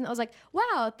one person that was like,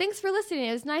 "Wow, thanks for listening.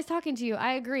 It was nice talking to you.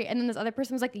 I agree." And then this other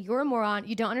person was like, "You're a moron.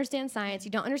 You don't understand science.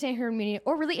 You don't understand human meaning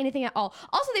or really anything at all."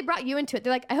 Also, they brought you into it.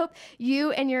 They're like, "I hope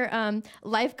you and your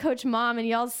life coach mom and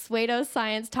y'all's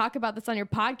pseudoscience talk about this on your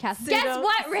podcast." Guess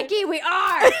what, Ricky? We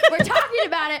are. We're talking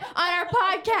about it on our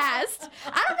podcast.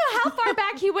 I don't know how far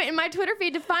back he went in my Twitter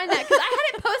feed to find that because I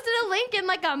hadn't posted a link in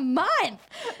like a month.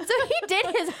 So he did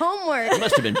his homework. He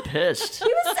must have been pissed. He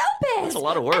was so pissed. That's a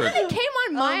lot of work. And then they came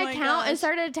on my account gosh. and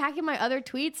started attacking my other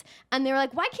tweets. And they were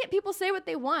like, "Why can't people say what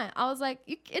they want?" I was like,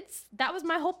 that was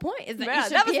my whole point. Is that you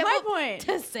should that be was my able point.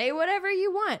 to say whatever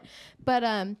you want. But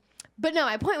no,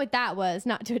 my point with that was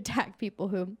not to attack people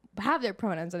who have their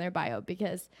pronouns in their bio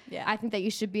because I think that you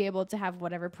should be able to have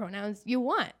whatever pronouns you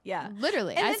want. Yeah.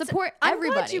 Literally. And I support everybody.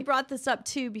 I'm glad you brought this up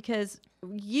too because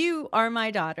you are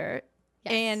my daughter.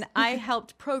 Yes. And I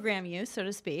helped program you, so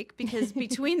to speak, because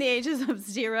between the ages of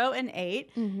 0 and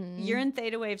 8, you're in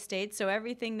theta wave state. So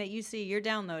everything that you see, you're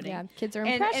downloading. Yeah, kids are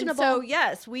And impressionable. so,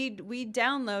 yes, we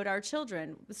download our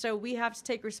children. So we have to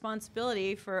take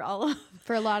responsibility for all of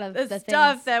for a lot of the the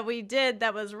stuff things. that we did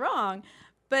that was wrong.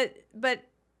 But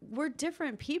we're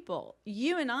different people.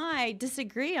 You and I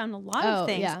disagree on a lot of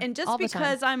things. Yeah, And just all the time.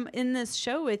 because I'm in this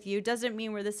show with you doesn't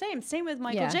mean we're the same. Same with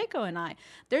Michael Jaco and I.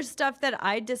 There's stuff that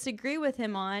I disagree with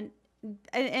him on,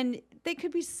 and they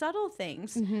could be subtle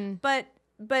things. Mm-hmm.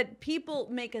 But people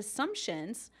make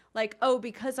assumptions like, oh,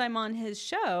 because I'm on his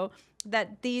show,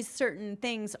 that these certain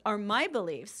things are my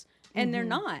beliefs, and they're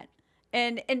not.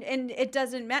 And it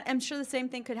doesn't matter. I'm sure the same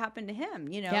thing could happen to him,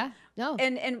 you know? Yeah, no.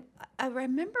 And I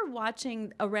remember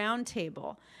watching a round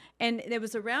table, and there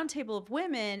was a round table of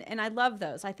women, and I love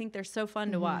those. I think they're so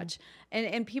fun to watch.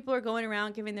 And people are going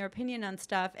around giving their opinion on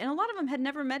stuff, and a lot of them had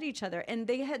never met each other. And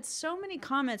they had so many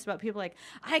comments about people like,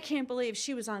 I can't believe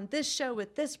she was on this show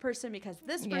with this person because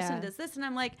this person does this. And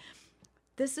I'm like,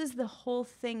 this is the whole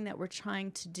thing that we're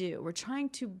trying to do. We're trying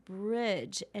to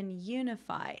bridge and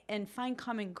unify and find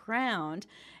common ground.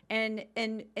 And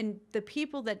the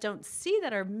people that don't see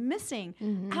that are missing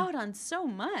out on so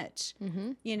much.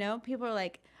 You know, people are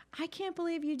like, I can't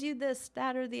believe you do this,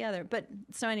 that, or the other. But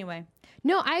so anyway.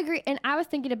 No, I agree. And I was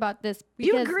thinking about this.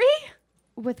 You because- agree?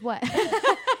 With what?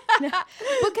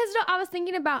 Because I was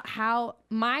thinking about how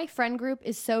my friend group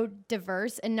is so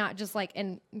diverse and not just like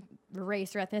in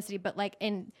race or ethnicity, but like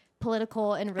in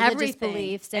political and religious Everything.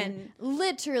 beliefs and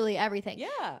literally everything.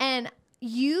 Yeah. And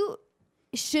you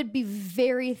should be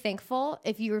very thankful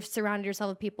if you surround yourself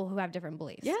with people who have different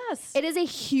beliefs. Yes. It is a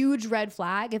huge red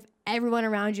flag if everyone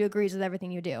around you agrees with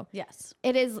everything you do. Yes.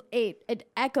 It is an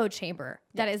echo chamber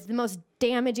that is the most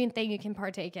damaging thing you can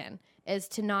partake in, is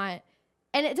to not.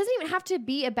 And it doesn't even have to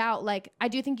be about like, I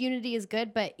do think unity is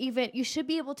good, but even you should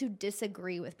be able to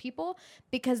disagree with people,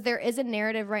 because there is a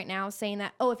narrative right now saying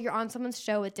that, oh, if you're on someone's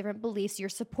show with different beliefs, you're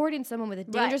supporting someone with a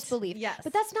dangerous belief. Yes.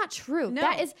 But that's not true. No.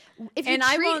 That is, if you And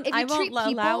I treat, won't- if you I won't treat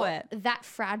people allow it. that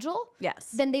fragile, Yes.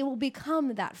 then they will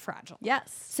become that fragile.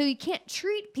 Yes. So you can't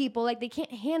treat people like they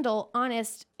can't handle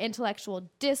honest intellectual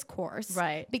discourse.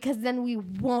 Right. Because then we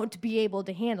won't be able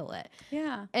to handle it.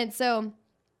 Yeah. And so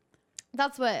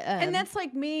that's what. And that's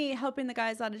like me helping the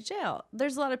guys out of jail.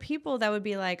 There's a lot of people that would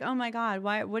be like, "Oh my God,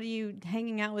 what are you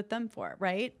hanging out with them for?"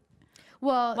 Right?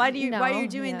 well. Why are you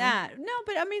doing yeah. that? No,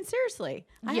 but I mean seriously,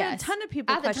 I had a ton of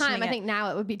people at the time. questioning I it. think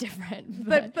now it would be different.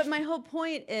 But my whole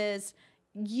point is,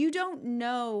 you don't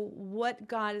know what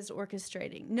God is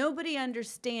orchestrating. Nobody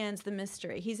understands the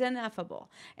mystery. He's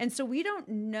ineffable. And so we don't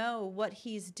know what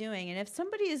he's doing. And if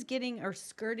somebody is getting or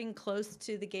skirting close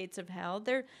to the gates of hell,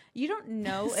 you don't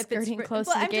know if it's skirting close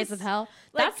to the gates of hell.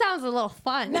 like- That sounds a little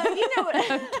fun. No, you know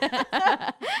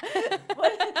what?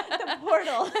 The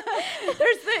portal.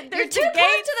 There's You're the too close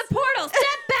gates. to the portal.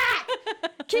 Step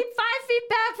back. Keep 5 feet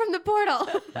back from the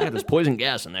portal. Yeah, there's poison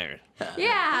gas in there.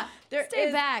 Yeah. There Stay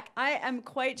is- back. I am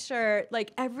quite sure,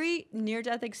 like every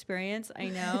near-death experience I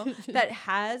know that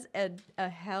has a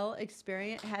hell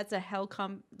experience, has a hell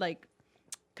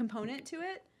component to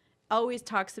it, always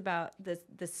talks about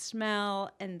the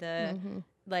smell and the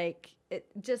like, it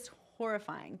just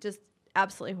horrifying, just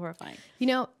absolutely horrifying. You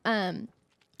know,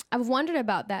 I've wondered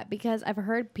about that because I've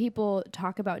heard people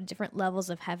talk about different levels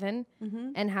of heaven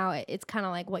and how it's kind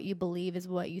of like what you believe is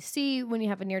what you see when you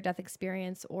have a near-death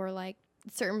experience, or like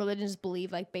certain religions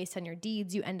believe like based on your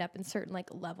deeds, you end up in certain like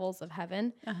levels of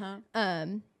heaven.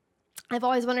 I've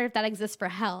always wondered if that exists for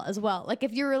hell as well. Like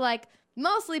if you were like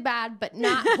mostly bad, but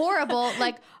not horrible.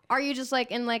 Like, are you just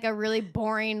like in like a really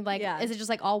boring, like, Yeah. is it just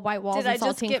like all white walls Did and I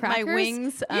just saltine get crackers? my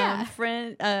wings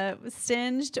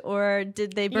singed, or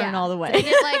did they burn Yeah. all the way? Did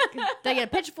I get a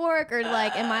pitchfork, or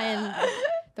like, am I in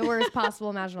the worst possible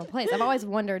imaginable place? I've always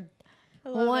wondered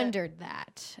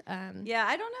that. Yeah,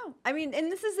 I don't know. I mean,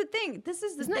 and this is the thing. This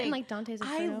is the Isn't that thing. in like Dante's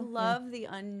I Inferno? love the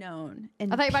unknown.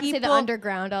 And I thought you were about to say the people-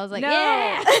 underground. I was like, No.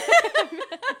 yeah.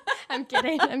 I'm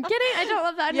kidding. I don't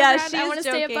love the Yeah, underground. she I is want to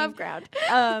stay joking. above ground.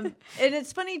 And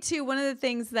it's funny too. One of the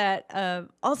things that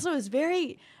also is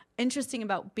very interesting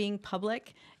about being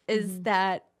public is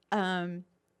that when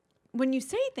you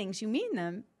say things, you mean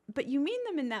them, but you mean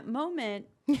them in that moment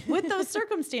with those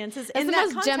circumstances. It's in the that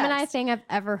most context. Gemini thing I've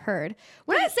ever heard.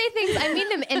 When I say things, I mean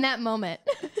them in that moment.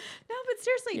 No, but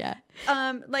seriously, Yeah.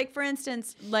 like for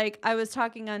instance, like I was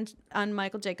talking on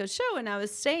Michael Jacobs' show, and I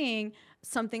was saying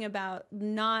something about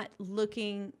not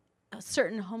looking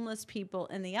certain homeless people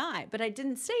in the eye, but I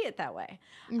didn't say it that way.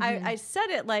 I said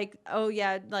it like, oh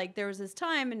yeah, like there was this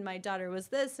time, and my daughter was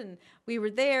this, and we were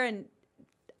there, and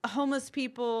homeless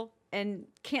people. And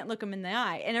can't look them in the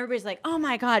eye, and everybody's like, "Oh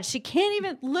my God, she can't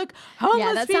even look homeless."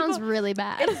 Yeah, that people. sounds really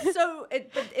bad. It's so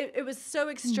it was so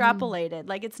extrapolated.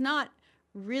 Like it's not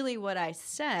really what I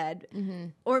said,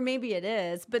 or maybe it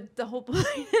is, but the whole point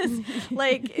is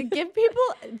like give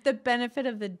people the benefit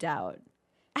of the doubt.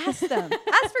 Ask them.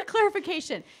 Ask for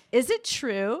clarification. Is it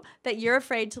true that you're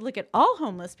afraid to look at all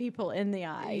homeless people in the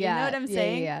eye? You know what I'm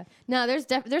saying? Yeah. No,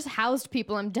 there's housed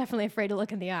people I'm definitely afraid to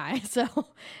look in the eye. So,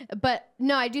 but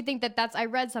no, I do think I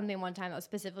read something one time that was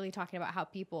specifically talking about how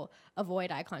people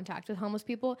avoid eye contact with homeless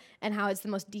people and how it's the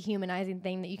most dehumanizing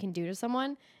thing that you can do to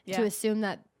someone to assume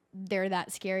that they're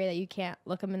that scary that you can't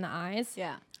look them in the eyes.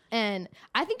 Yeah. And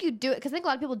I think you do it because I think a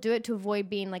lot of people do it to avoid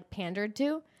being like pandered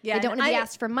to. Yeah, They don't and want to be I-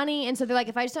 asked for money. And so they're like,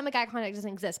 if I just don't make eye contact, it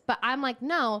doesn't exist. But I'm like,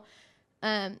 no.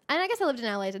 And I guess I lived in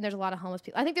LA and there's a lot of homeless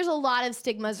people. I think there's a lot of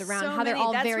stigmas around how they're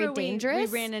all That's very where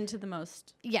dangerous. We ran into the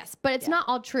most. Yes, but it's not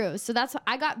all true. So that's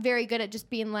I got very good at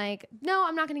just being like, no,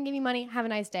 I'm not going to give you money. Have a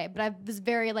nice day. But I was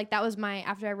very like, that was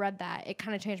after I read that, it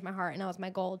kind of changed my heart. And that was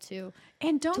my goal to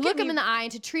look them in the eye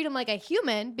and to treat them like a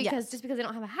human because just because they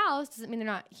don't have a house doesn't mean they're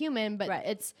not human. But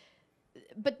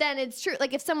but then it's true.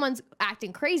 Like if someone's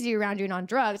acting crazy around you and on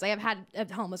drugs, like I've had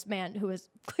a homeless man who was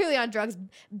clearly on drugs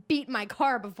beat my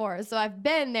car before. So I've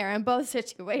been there in both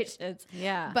situations.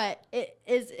 Yeah. But it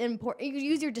is important. You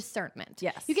use your discernment.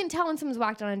 Yes. You can tell when someone's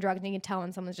whacked on drugs and you can tell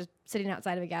when someone's just sitting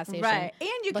outside of a gas station. Right. And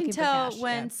you can looking for tell cash.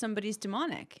 when Yeah. somebody's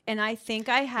demonic. And I think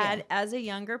I had, as a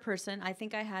younger person, I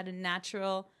think I had a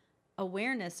natural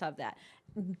awareness of that.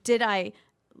 Did I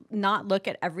not look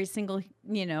at every single,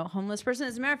 homeless person?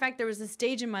 As a matter of fact, there was a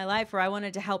stage in my life where I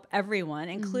wanted to help everyone,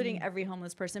 including every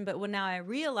homeless person. But when now I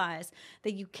realize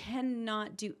that you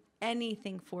cannot do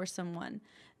anything for someone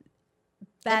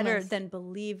better than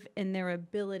believe in their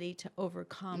ability to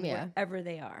overcome whatever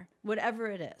they are, whatever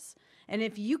it is. And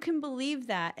if you can believe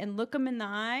that and look them in the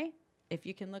eye, if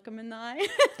you can look them in the eye,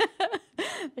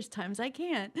 there's times I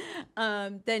can't,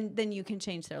 then you can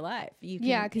change their life.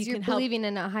 Because you're believing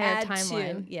in a higher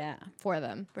timeline yeah, for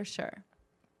them. for sure.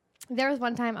 There was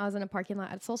one time I was in a parking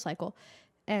lot at SoulCycle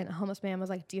and a homeless man was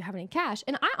like, do you have any cash?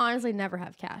 And I honestly never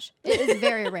have cash. It is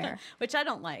very rare. Which I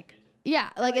don't like. Yeah,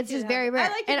 like it's just very rare. I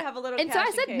like you to have a little And so I cash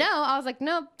in said case. no. I was like,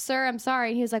 no, sir, I'm sorry.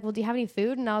 And he was like, well, do you have any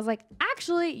food? And I was like,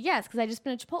 actually, yes, because I just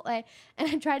been at Chipotle. And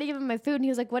I tried to give him my food, and he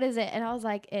was like, what is it? And I was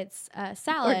like, it's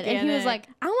salad. And he was Organic. like,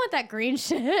 I want that green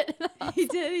shit. He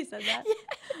did. He said that.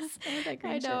 Yes. I want that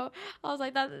green I shit. know. I was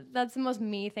like, that's the most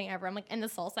me thing ever. I'm like in the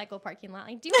SoulCycle parking lot,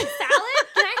 like, do you want salad?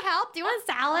 Can I help? Do you want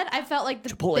salad? I felt like the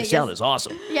Chipotle biggest, salad is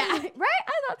awesome. Yeah, right.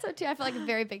 I thought so too. I felt like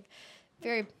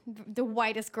a the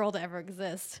whitest girl to ever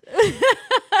exist. Do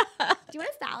you want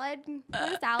a salad? Do you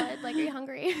want a salad? Like, are you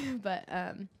hungry?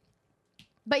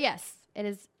 But yes, it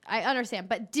is. I understand.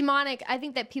 But demonic, I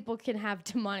think that people can have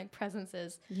demonic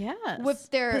presences. Yes. With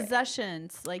their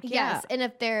possessions. Like, Yes, and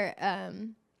if they're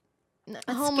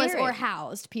homeless scary. or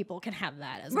housed, people can have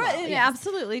that as Right. well. Yeah, Yes.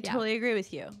 absolutely. Yeah. Totally agree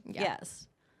with you. Yeah.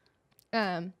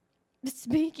 Yes.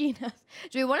 Speaking of,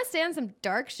 do we want to stay on some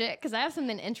dark shit? Because I have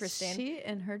something interesting. She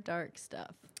and her dark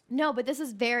stuff. No, but this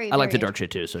is very. I like the very dark shit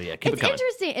too, so yeah, keep it It's coming.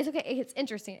 interesting. It's okay. It's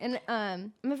interesting, and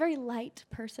I'm a very light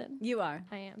person. You are.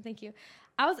 I am. Thank you.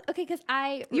 I was okay because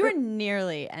You are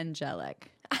nearly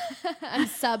angelic. I'm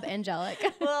sub-angelic.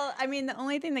 Well, I mean, the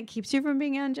only thing that keeps you from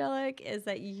being angelic is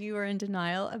that you are in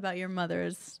denial about your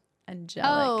mother's angelic.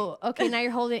 Oh, okay. Now you're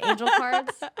holding angel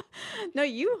cards. No,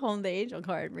 you hold the angel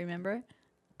card, remember?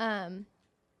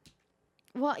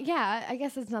 Well, yeah. I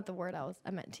guess it's not the word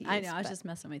I meant to use. I know, I was but, just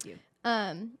messing with you.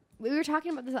 We were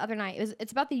talking about this the other night.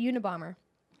 It's about the Unabomber.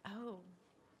 Oh.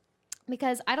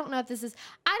 because I don't know if this is,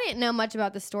 I didn't know much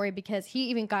about the story because he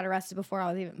even got arrested before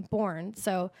I was even born.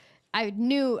 So I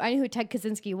knew who Ted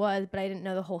Kaczynski was, but I didn't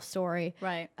know the whole story.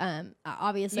 Right.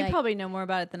 Obviously, You probably know more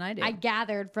about it than I do. I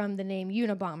gathered from the name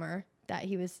Unabomber that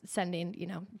he was sending,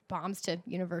 bombs to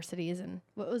universities and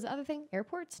what was the other thing?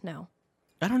 Airports? No.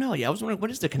 I don't know. Yeah, I was wondering what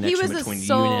is the connection between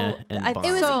soul. Una and Bomb?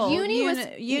 It was Uni was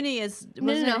Uni is no,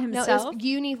 wasn't no, it no. himself? No, it was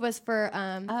Uni was for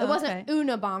it wasn't okay.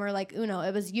 Unabomber like Uno.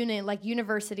 It was Uni like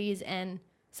universities and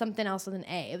something else with an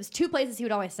A. It was two places he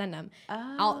would always send them.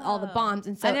 All the bombs,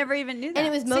 and so I never even knew that. And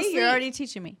it was mostly See, you're already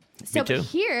teaching me. So Me too.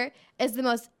 here is the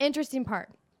most interesting part.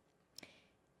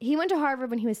 He went to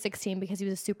Harvard when he was 16 because he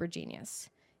was a super genius.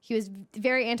 He was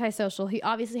very antisocial. He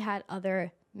obviously had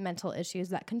other mental issues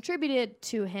that contributed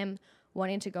to him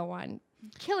wanting to go on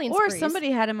killing Or sprees.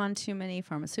 somebody had him on too many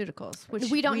pharmaceuticals, which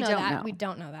We don't know that. We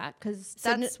don't know that. Because So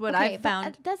that's n- what okay, I but,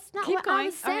 found. that's not Keep what I going.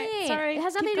 was All right, saying. sorry. It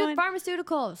has Keep nothing to do with going.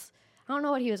 pharmaceuticals. I don't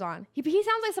know what he was on. He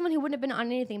sounds like someone who wouldn't have been on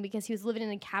anything because he was living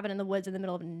in a cabin in the woods in the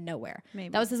middle of nowhere. Maybe.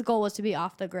 That was his goal, was to be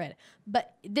off the grid.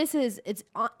 But it's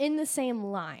in the same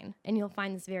line, and you'll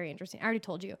find this very interesting. I already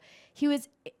told you. He was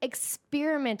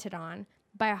experimented on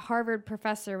by a Harvard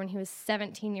professor when he was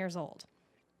 17 years old.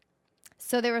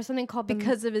 So there was something called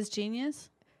Because of his genius?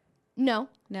 No.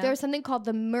 No? There was something called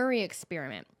the Murray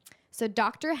experiment. So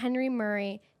Dr. Henry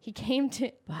Murray, he came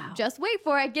to, just wait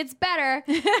for it, it gets better.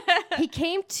 He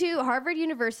came to Harvard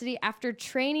University after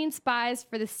training spies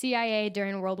for the CIA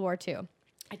during World War II.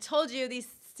 I told you, these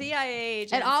CIA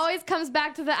agents. It always comes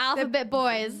back to the Alphabet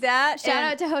Boys. Shout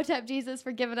out to Hotep Jesus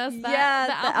for giving us that.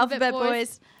 Yeah, the Alphabet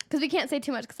Boys. Because we can't say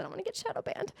too much because I don't want to get shadow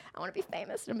banned. I want to be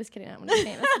famous. I'm just kidding. I don't want to be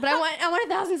famous. But I want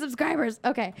 1,000 subscribers.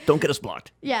 Okay. Don't get us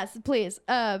blocked. Yes, please.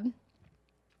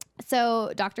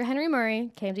 So Dr. Henry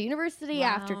Murray came to university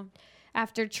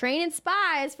after training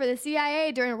spies for the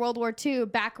CIA during World War II,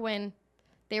 back when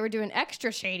they were doing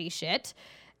extra shady shit.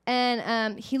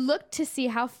 And he looked to see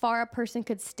how far a person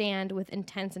could stand with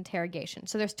intense interrogation.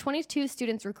 So there's 22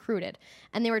 students recruited,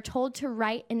 and they were told to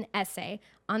write an essay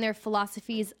on their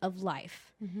philosophies of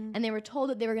life. Mm-hmm. And they were told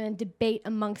that they were going to debate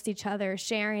amongst each other,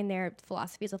 sharing their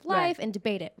philosophies of life and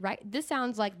debate it, right? This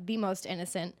sounds like the most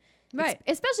innocent. Right.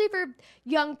 Especially for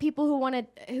young people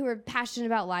who are passionate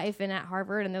about life and at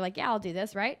Harvard, and they're like, yeah, I'll do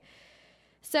this, right?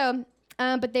 So,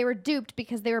 but they were duped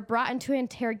because they were brought into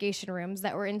interrogation rooms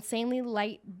that were insanely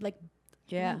light, like,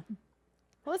 Yeah.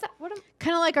 what was that?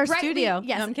 Kind of like our Brightly- studio.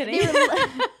 Yes. No, I'm kidding. They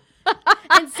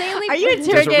were insanely. Are you There's a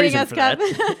interrogating reason us, for Cup?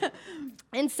 that.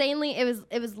 Insanely, it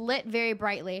was lit very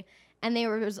brightly, and there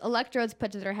was electrodes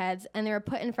put to their heads, and they were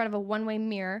put in front of a one-way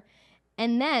mirror,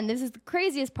 and then this is the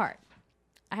craziest part.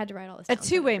 I had to write all this A down so I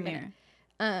two-way didn't forget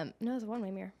mirror. it. No, it was a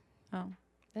one-way mirror. Oh.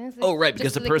 Oh, right, because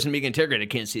Just the so they person being interrogated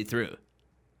can't see through.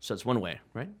 So it's one way,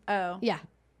 right? Oh. Yeah.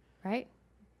 Right?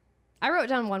 I wrote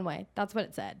down one way. That's what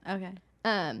it said.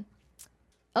 Okay.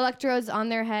 Electrodes on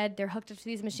their head. They're hooked up to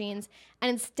these machines.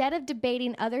 And instead of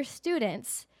debating other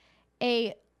students,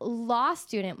 a law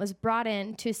student was brought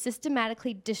in to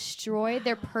systematically destroy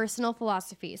their personal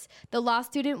philosophies. The law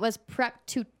student was prepped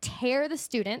to tear the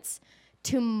students,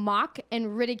 to mock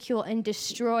and ridicule and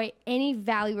destroy any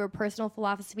value or personal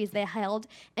philosophies they held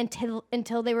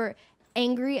until they were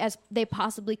angry as they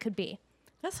possibly could be.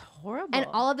 That's horrible. And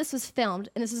all of this was filmed,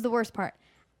 and this is the worst part.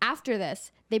 After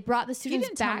this, they brought the you students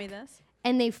didn't back, tell me this.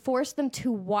 and they forced them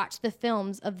to watch the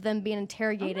films of them being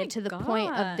interrogated to the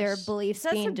point of their Gosh. beliefs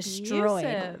That's being destroyed.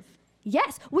 abusive.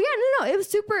 Yes, well, yeah, no, it was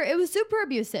super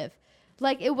abusive.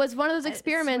 Like, it was one of those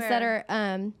experiments that swear.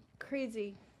 are,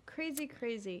 Crazy.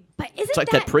 but isn't It's like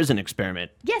that prison experiment.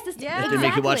 Yes, it's, Yeah. Did they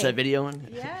make you watch exactly. that video? On?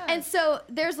 Yeah. And so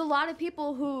there's a lot of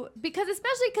people who,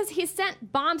 especially because he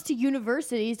sent bombs to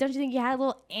universities, don't you think he had a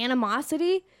little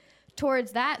animosity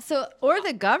towards that? or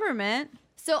the government.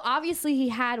 So obviously he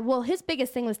had, his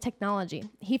biggest thing was technology.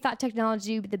 He thought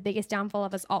technology would be the biggest downfall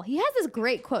of us all. He has this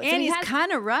great quote. And he's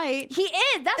kind of right. He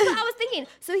is. That's what I was thinking.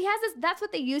 So he has this, that's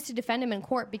what they used to defend him in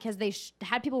court, because they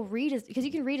had people read because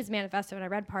you can read his manifesto, and I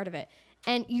read part of it.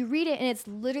 And you read it, and it's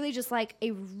literally just like a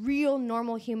real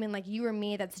normal human like you or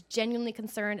me that's genuinely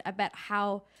concerned about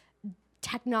how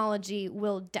technology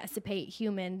will dissipate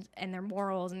humans and their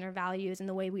morals and their values and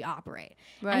the way we operate.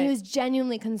 Right. And he was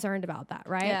genuinely concerned about that,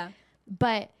 right? Yeah.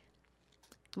 But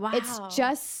Wow. it's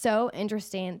just so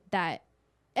interesting that,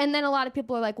 and then a lot of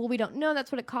people are like, well, we don't know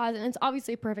that's what it caused. And it's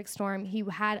obviously a perfect storm. He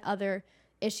had other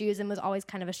issues and was always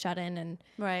kind of a shut-in and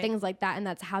Right. things like that. And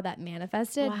that's how that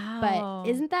manifested. Wow. But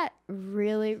isn't that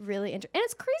really, really interesting? And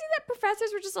it's crazy that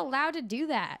professors were just allowed to do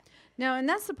that. No, and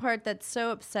that's the part that's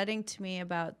so upsetting to me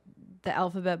about the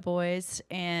Alphabet Boys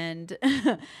and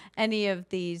any of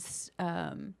these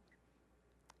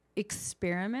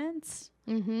experiments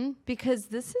Mm-hmm. because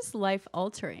this is life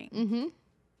altering. Mm-hmm.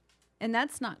 And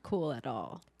that's not cool at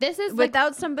all. This is like,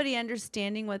 Without somebody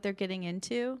understanding what they're getting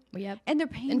into. yep. And they're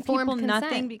paying Informed people consent.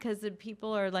 nothing because the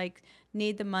people are like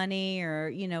need the money or,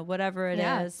 you know, whatever it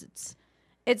Yeah. is.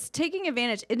 It's taking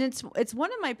advantage. And it's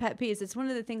one of my pet peeves. It's one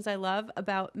of the things I love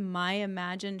about my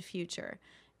imagined future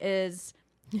is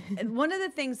and one of the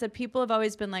things that people have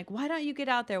always been like, why don't you get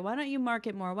out there? Why don't you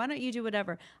market more? Why don't you do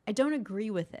whatever? I don't agree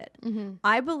with it. Mm-hmm.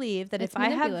 I believe that It's if I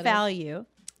have manipulative. value,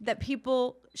 that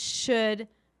people should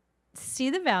see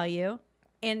the value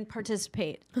and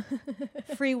participate.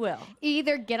 Free will.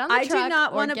 Either get on the I truck do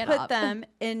not or want to get put off. them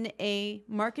in a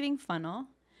marketing funnel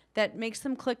that makes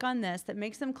them click on this, that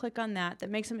makes them click on that, that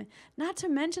makes them, not to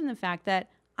mention the fact that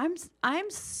I'm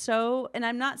so, and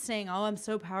I'm not saying, oh, I'm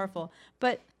so powerful,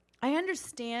 but I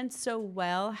understand so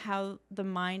well how the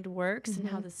mind works and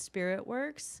how the spirit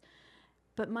works,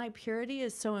 but my purity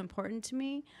is so important to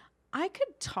me. I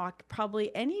could talk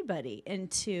probably anybody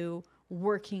into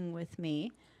working with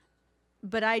me,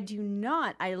 but I do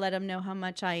not. I let them know how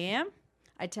much I am.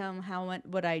 I tell them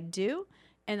what I do,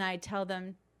 and I tell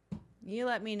them, you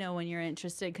let me know when you're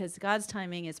interested because God's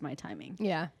timing is my timing.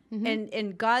 Yeah. Mhm.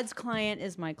 And God's client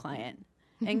is my client.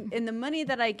 And the money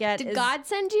that I get Did is God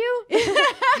send you?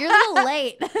 You're a little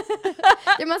late.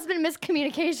 There must have been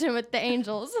miscommunication with the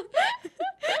angels.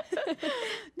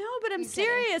 No, but I'm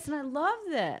serious and I love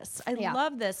this. I Yeah.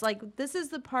 love this. Like this is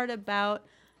the part about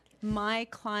my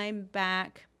climb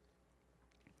back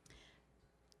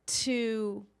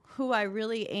to who I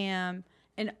really am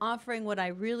and offering what I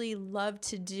really love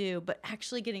to do, but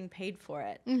actually getting paid for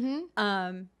it.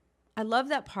 Mm-hmm. I love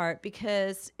that part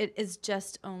because it is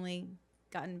just only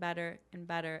gotten better and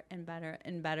better and better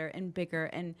and better and bigger.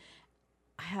 And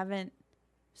I haven't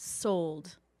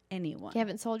sold anyone. You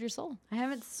haven't sold your soul. I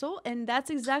haven't sold. And that's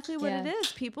exactly what it Yeah.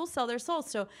 is. People sell their souls.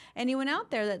 So anyone out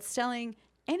there that's selling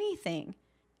anything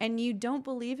and you don't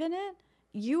believe in it,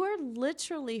 you are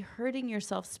literally hurting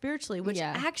yourself spiritually, which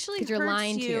Yeah, actually 'cause hurts you're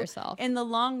lying to you yourself. in the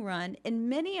long run in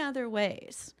many other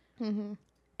ways. Mm-hmm.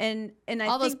 And I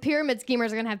All those think pyramid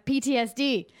schemers are going to have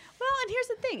PTSD. well, and here's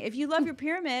the thing: if you love your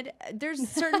pyramid, there's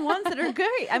certain ones that are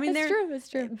great. I mean, It's they're true. It's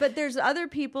true. But there's other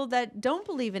people that don't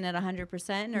believe in it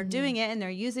 100% and are Mm-hmm. doing it, and they're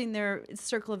using their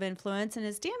circle of influence, and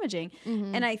it's damaging.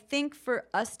 Mm-hmm. And I think for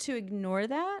us to ignore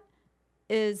that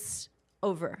is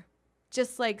over.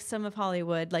 Just like some of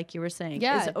Hollywood, like you were saying,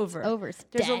 Yeah, is it's over. over. It's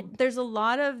There's dead. there's a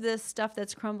lot of this stuff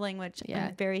that's crumbling, which Yeah.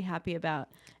 I'm very happy about.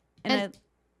 And And-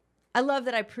 I love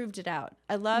that I proved it out.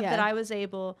 I love that Yeah. I was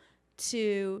able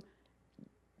to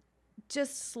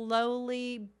just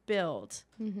slowly build.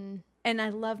 Mm-hmm. And I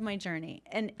love my journey.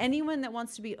 And anyone that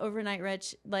wants to be overnight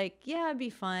rich, like, yeah, it'd be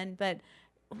fun. But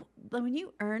when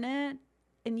you earn it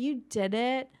and you did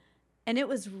it and it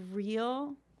was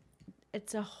real,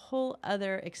 it's a whole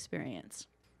other experience.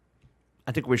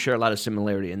 I think we share a lot of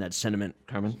similarity in that sentiment,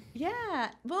 Carmen.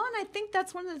 Yeah. Well, and I think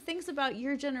that's one of the things about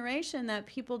your generation that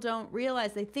people don't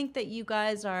realize. They think that you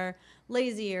guys are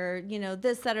lazy or, you know,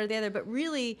 this, that, or the other. But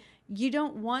really, you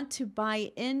don't want to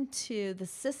buy into the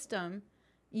system.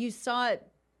 You saw it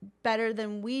better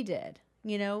than we did.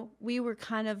 You know, we were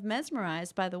kind of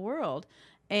mesmerized by the world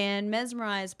and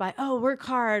mesmerized by, oh, work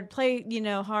hard, play, you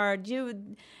know, hard.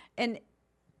 And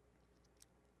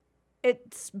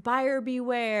it's buyer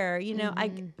beware, you know,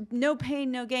 no pain,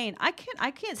 no gain. I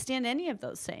can't stand any of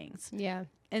those sayings. Yeah.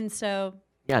 And so,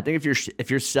 Yeah, I think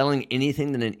if you're selling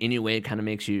anything that in any way kind of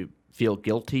makes you feel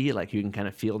guilty, like you can kind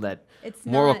of feel that It's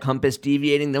moral not- compass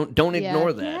deviating, don't Yeah.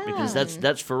 ignore that because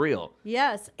that's for real.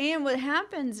 yes. And what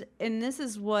happens, and this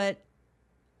is what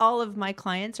all of my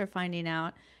clients are finding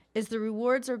out, is the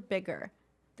rewards are bigger.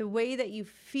 The way that you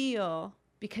feel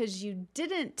because you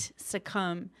didn't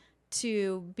succumb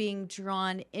to being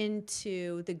drawn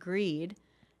into the greed,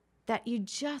 that you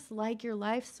just like your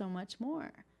life so much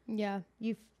more. Yeah.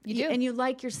 You do. And you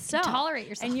like yourself. tolerate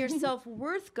yourself. And your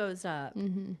self-worth goes up.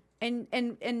 Mm-hmm. And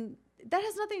that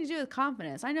has nothing to do with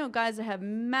confidence. I know guys that have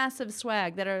massive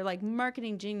swag that are like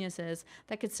marketing geniuses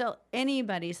that could sell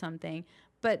anybody something,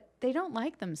 but they don't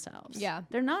like themselves. Yeah.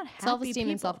 They're not happy Self-esteem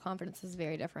and people. self-confidence is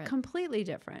very different. Completely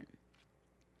different.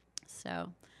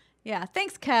 So, yeah.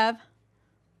 Thanks, Kev.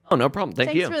 Oh, no problem.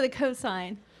 Thank Thanks you. for the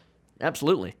cosign.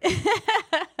 Absolutely.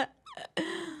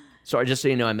 Sorry, just so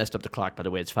you know, I messed up the clock, by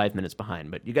the way. It's 5 minutes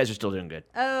behind, but you guys are still doing good.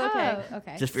 Oh, okay. Oh,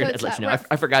 okay. Just figured it's I'd let you that know. work-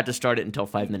 I forgot to start it until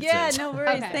 5 minutes Yeah, in. no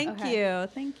worries. Okay, Thank okay. you.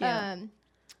 Thank you. Um,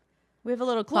 we have a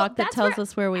little clock that that's tells where-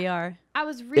 us where we are. I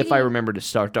was reading. If I remember to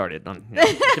start it on at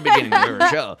the beginning of your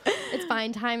show. It's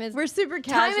fine. Time is. We're super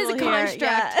Time casual is a here. construct.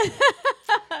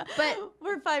 Yeah. But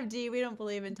we're 5D. We don't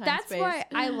believe in time that's space. why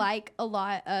I like a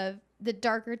lot of the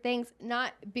darker things,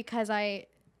 not because I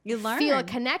You learn. feel a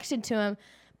connection to them,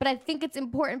 but I think it's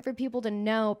important for people to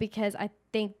know, because I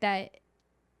think that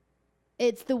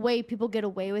it's the way people get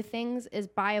away with things is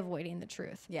by avoiding the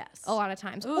truth. Yes. A lot of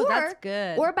times. Ooh, that's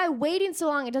good. Or by waiting so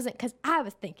long it doesn't, because I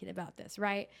was thinking about this,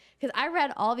 right? Because I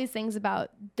read all these things about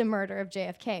the murder of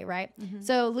JFK, right? Mm-hmm.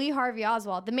 So Lee Harvey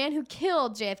Oswald, the man who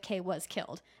killed JFK, was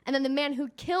killed. And then the man who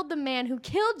killed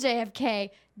JFK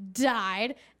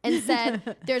died, and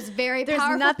said there's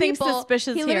powerful nothing people.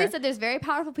 suspicious He literally here. said there's very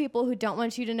powerful people who don't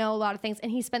want you to know a lot of things.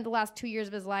 And he spent the last 2 years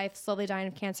of his life slowly dying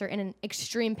of cancer in an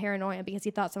extreme paranoia because he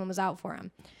thought someone was out for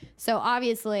him. So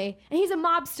obviously, and he's a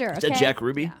mobster. Is that Jack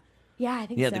Ruby? Yeah, I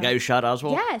think Yeah, so. the guy who shot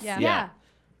Oswald? Yes, Yeah. yeah.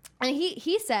 And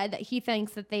he said that he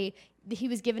thinks that he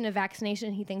was given a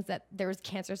vaccination. He thinks that there was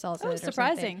cancer cells in it or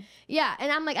surprising. something. Yeah,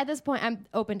 and I'm like, at this point, I'm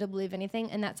open to believe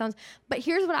anything, and that sounds. But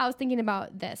here's what I was thinking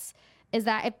about this: is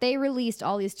that if they released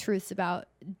all these truths about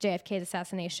JFK's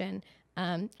assassination,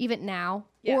 even now,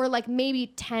 Yeah. or like maybe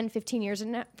 10, 15 years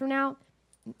from now,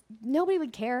 nobody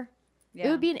would care. It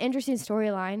Yeah. would be an interesting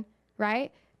storyline,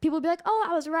 right? People would be like, oh,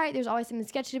 I was right. There's always something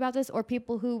sketchy about this. Or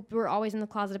people who were always in the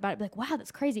closet about it be like, wow,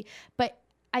 that's crazy. But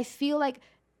I feel like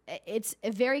it's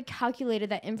very calculated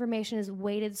that information is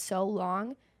waited so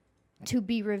long to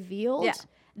be revealed Yeah.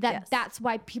 that Yes. that's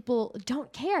why people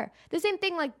don't care. The same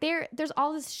thing, like there's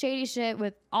all this shady shit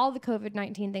with all the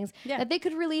COVID-19 things Yeah. that they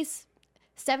could release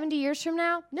 70 years from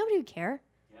now. Nobody would care.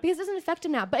 Because it doesn't affect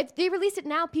them now. But if they released it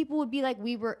now, people would be like,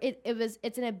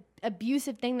 it's an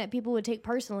abusive thing that people would take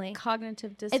personally.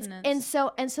 Cognitive It's, dissonance.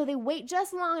 and so they wait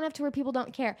just long enough to where people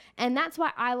don't care. And that's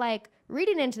why I like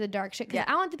reading into the dark shit, because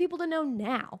Yeah. I want the people to know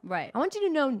now. Right. I want you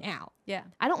to know now. Yeah.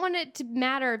 I don't want it to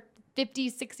matter 50,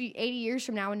 60, 80 years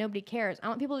from now when nobody cares. I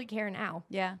want people to care now.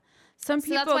 Yeah. Some So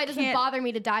people that's why it doesn't can't. bother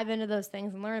me to dive into those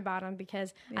things and learn about them,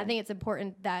 because I think it's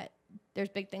important that there's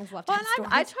big things left Well, out and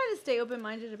of I stories. try to stay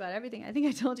open-minded about everything. I think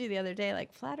I told you the other day,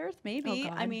 like flat Earth, maybe.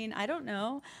 God. I mean, I don't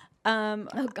know.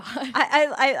 Oh, God.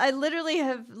 I literally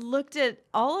have looked at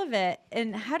all of it,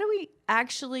 and how do we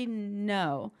actually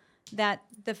know that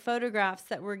the photographs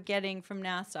that we're getting from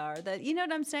NASA are that, you know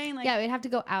what I'm saying? Like, Yeah, we'd have to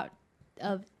go out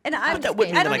of. and I'm, But that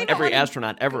wouldn't I mean don't like even every wanna-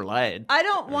 astronaut ever lied. I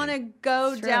don't want to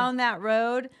go It's true. down that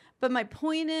road, but my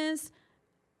point is,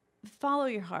 follow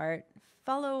your heart.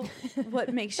 Follow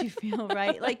what makes you feel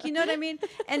right. Like, you know what I mean?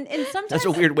 And sometimes That's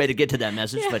a weird way to get to that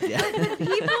message, but yeah.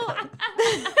 people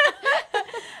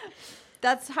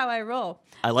that's how I roll.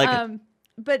 I like it.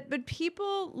 But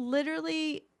people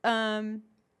literally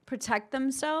protect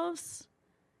themselves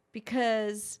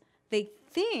because they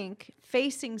think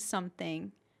facing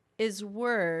something is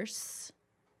worse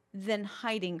than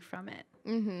hiding from it.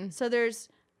 Mm-hmm. So there's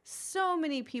so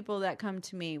many people that come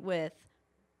to me with,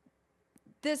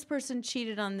 this person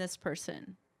cheated on this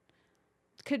person.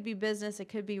 It could be business, it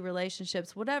could be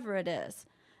relationships, whatever it is.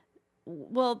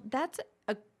 Well, that's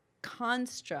a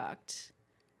construct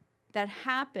that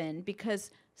happened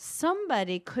because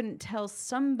somebody couldn't tell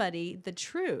somebody the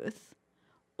truth,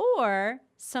 or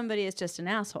somebody is just an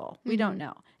asshole. We don't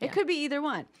know. It Yeah. could be either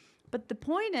one. But the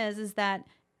point is that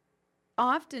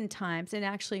oftentimes, and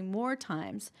actually more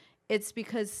times, it's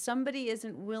because somebody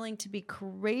isn't willing to be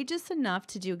courageous enough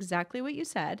to do exactly what you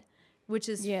said, which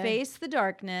is Yeah. face the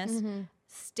darkness,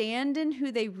 stand in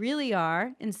who they really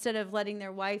are, instead of letting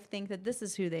their wife think that this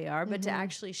is who they are, but to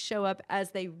actually show up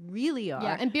as they really are.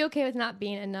 Yeah, and be okay with not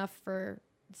being enough for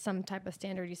some type of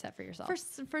standard you set for yourself.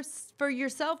 for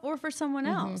yourself or for someone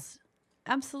else.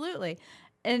 Absolutely.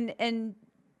 And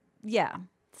yeah,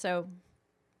 so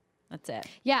that's it.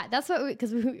 Yeah, that's what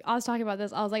because I was talking about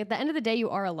this. I was like, at the end of the day, you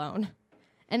are alone.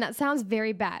 And that sounds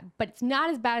very bad, but it's not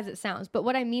as bad as it sounds. But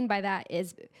what I mean by that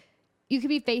is you could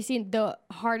be facing the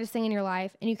hardest thing in your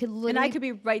life, and you could literally... And I could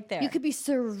be right there. You could be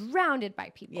surrounded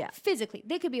by people, Yeah. physically.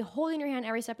 They could be holding your hand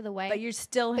every step of the way. but you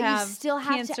still But have you still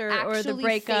have cancer to or the actually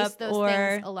breakup face those or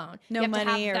things alone. no You have to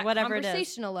money have or that whatever it is.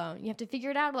 conversation alone. You have to figure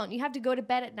it out alone. You have to go to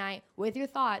bed at night with your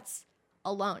thoughts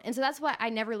alone. And so that's why I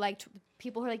never liked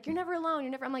people who are like, you're never alone.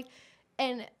 You're never. I'm like,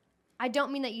 and I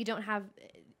don't mean that you don't have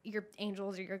your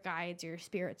angels or your guides or your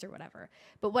spirits or whatever.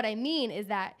 But what I mean is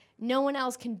that no one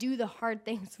else can do the hard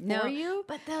things for you.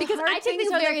 but the because hard I take things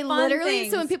things are the very fun literally.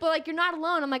 So when things. people are like, you're not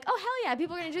alone, I'm like, oh, hell yeah,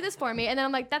 people are going to do this for me. And then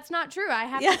I'm like, that's not true. I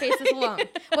have Yeah. to face this alone.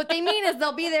 What they mean is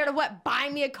they'll be there to buy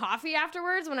me a coffee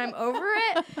afterwards when I'm over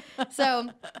it.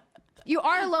 So You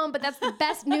are alone, but that's the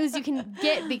best news you can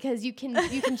get because you can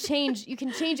change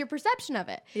your perception of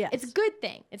it. Yes. It's a good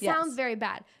thing. It Yes. sounds very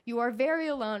bad. You are very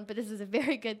alone, but this is a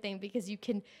very good thing because you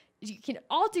can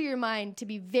alter your mind to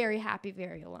be very happy,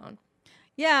 very alone.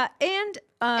 Yeah, and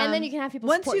And then you can have people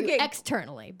once support you you get-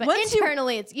 externally, but once you-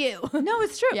 internally it's you. no,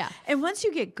 it's true. Yeah. And once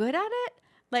you get good at it,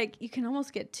 like you can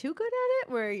almost get too good at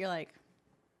it where you're like,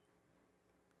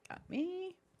 got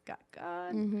me, got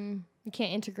God, You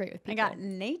can't integrate with I people. got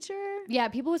nature. Yeah,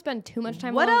 people who spend too much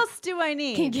time What alone else do I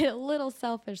need? can get a little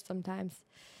selfish sometimes.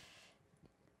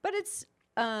 But it's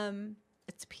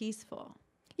peaceful.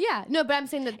 Yeah, no, but I'm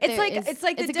saying that It's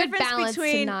like the a good difference balance to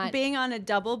between not being on a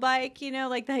double bike,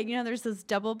 like that, there's those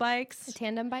double bikes.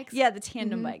 tandem bikes. Yeah, the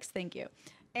tandem bikes. Thank you.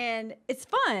 And it's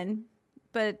fun,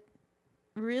 but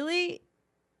really,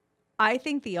 I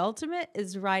think the ultimate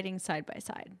is riding side by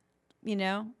side,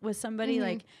 with somebody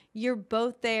like you're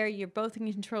both there. You're both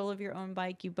in control of your own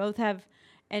bike. You both have,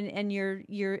 and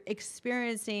you're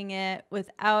experiencing it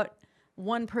without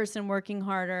one person working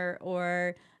harder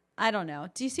or I don't know.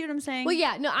 Do you see what I'm saying? Well,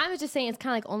 yeah, no, I was just saying it's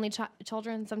kind of like only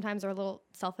children sometimes are a little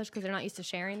selfish because they're not used to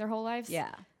sharing their whole lives.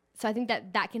 Yeah. So I think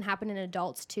that can happen in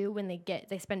adults too when they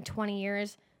spend 20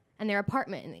 years in their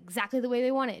apartment in exactly the way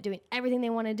they want it, doing everything they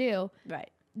want to do. Right.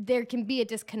 There can be a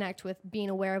disconnect with being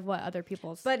aware of what other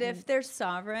people's. But if they're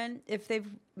sovereign, if they've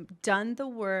done the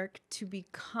work to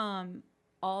become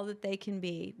all that they can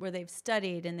be, where they've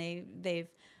studied and they've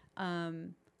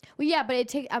well, yeah, but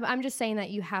I'm just saying that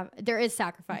there is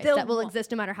sacrifice that will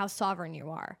exist no matter how sovereign you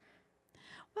are.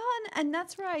 well, and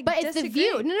that's where I But it's disagree. the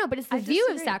view. No, but it's the I view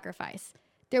of disagree. sacrifice.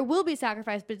 There will be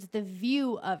sacrifice, but it's the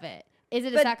view of it. Is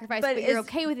it a But- sacrifice, but but you're is-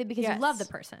 okay with it because you love the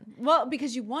yes. person? Well,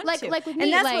 because you want Like- to. like with and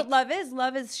me, that's like- what love is.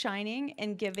 Love is shining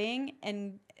and giving,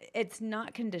 and it's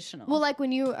not conditional. Well, like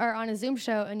when you are on a Zoom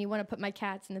show and you want to put my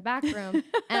cats in the back room,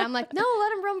 and I'm like, no, let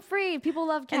them roam free. People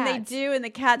love and cats. they do, and the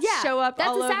cats Yeah, show up that's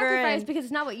all a over. sacrifice and- because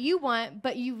it's not what you want,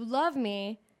 but you love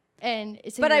me, and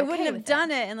so but you're I okay wouldn't have with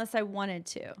done it unless I wanted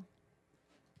to.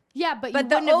 Yeah, but you But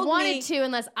the wouldn't have old wanted me- to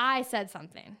unless I said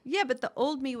something. Yeah, but the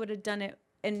old me would have done it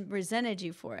and resented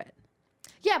you for it.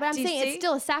 Yeah, but I'm Do you saying it's see?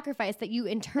 still a sacrifice that you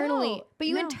internally, No, but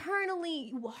you no.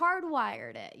 internally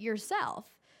hardwired it yourself.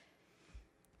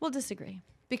 We'll disagree.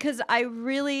 Because I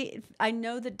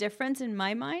know the difference in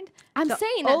my mind. I'm The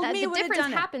saying old that me the would have difference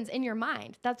done it. happens in your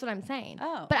mind. That's what I'm saying.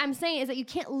 Oh. But I'm saying is that you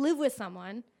can't live with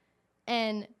someone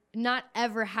and not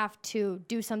ever have to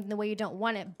do something the way you don't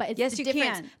want it. But it's Yes, the you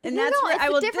difference. can. And no, that's no, where it's I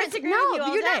the will difference. disagree No, with you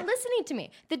all you're day. not listening to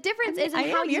me. The difference is in I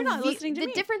how am. you You're not view- listening to the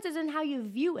me. difference is in how you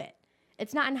view it.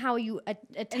 It's not in how you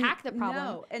attack the problem.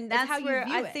 No, and It's that's how you where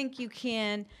view I it. think you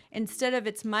can, instead of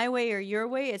it's my way or your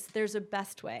way, there's a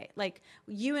best way. Like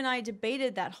you and I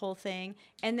debated that whole thing,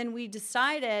 and then we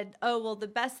decided, oh, well, the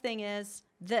best thing is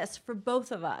this for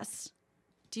both of us.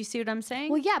 Do you see what I'm saying?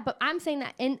 Well, yeah, but I'm saying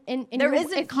that in There your,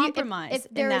 isn't if you- compromise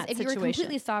if there in is- that if you were situation.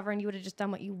 completely sovereign, you would have just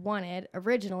done what you wanted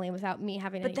originally without me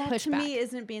having but any that pushback. to me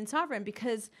isn't being sovereign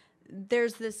because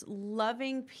there's this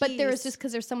loving piece. But there is just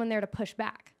because there's someone there to push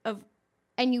back, of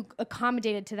and you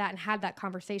accommodated to that and had that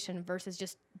conversation versus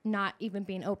just not even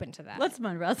being open to that. let's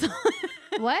mud wrestle.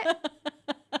 What?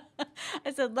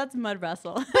 I said let's mud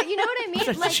wrestle. But you know what I mean?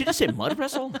 Did Like she just say mud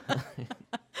wrestle?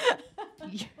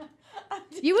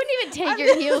 you wouldn't even take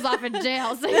your heels off in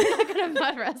jail, so you're not gonna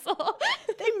mud wrestle.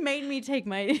 They made me take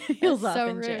my heels off so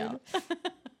in rude. jail.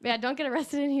 Yeah, don't get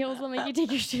arrested in heels. They'll make you take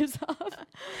your shoes off.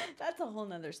 That's a whole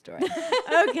nother story.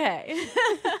 Okay.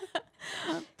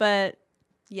 But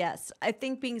yes, I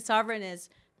think being sovereign is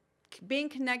being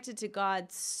connected to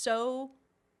God so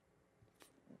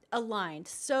aligned,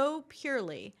 so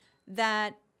purely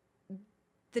that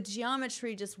the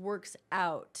geometry just works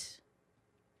out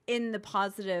in the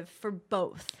positive for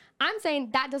both. I'm saying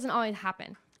that doesn't always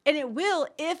happen. And it will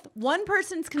if one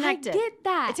person's connected. I get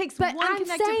that. It takes but one I'm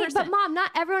connected saying, person. But Mom,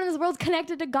 not everyone in this world's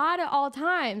connected to God at all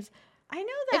times. I know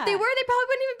that. If they were, they probably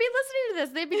wouldn't even be listening to this.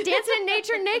 They'd be dancing in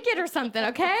nature naked or something,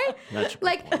 okay? That's a good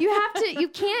like you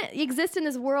can't exist in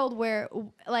this world where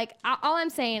like all I'm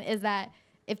saying is that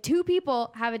if two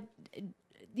people have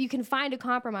you can find a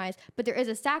compromise, but there is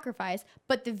a sacrifice.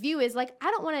 But the view is like, I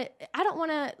don't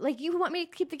want to, like, you want me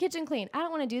to keep the kitchen clean. I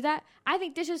don't want to do that. I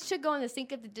think dishes should go in the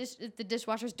sink if the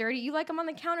dishwasher's dirty. You like them on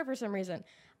the counter for some reason.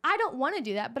 I don't want to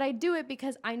do that, but I do it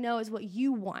because I know is what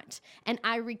you want. And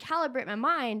I recalibrate my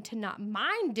mind to not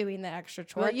mind doing the extra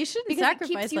chore. Well, you shouldn't because it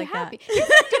sacrifice keeps you like happy. that.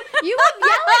 Yes, I do. You will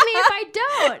yell at me if I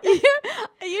don't.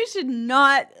 You should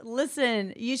not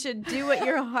listen. You should do what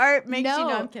your heart makes you. No,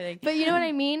 I'm kidding. But you know what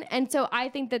I mean? And so I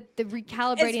think that the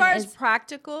recalibrating As far is as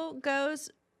practical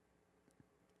goes,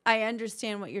 I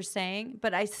understand what you're saying,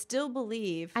 but I still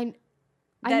believe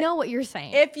I know what you're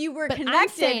saying. If you were but connected, I'm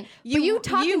saying, you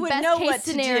talk in would best know case what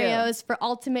scenarios for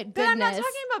ultimate But goodness. I'm not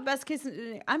talking about best case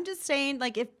scenario. I'm just saying,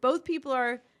 like, if both people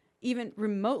are even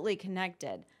remotely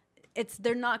connected,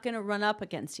 they're not going to run up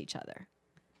against each other.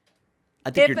 I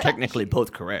think you're technically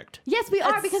both correct. Yes, we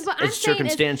are, because what I'm it's saying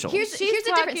circumstantial. is here's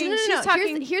the difference. No.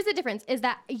 Here's the difference is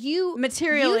that you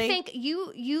materially you think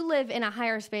you live in a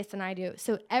higher space than I do.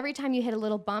 So every time you hit a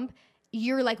little bump,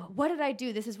 you're like, what did I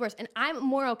do? This is worse. And I'm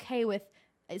more okay with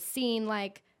seeing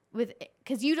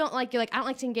because you don't like, you're like, I don't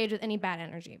like to engage with any bad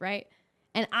energy, right?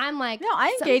 And I'm like, no,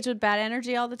 I engage with bad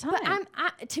energy all the time.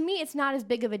 But to me, it's not as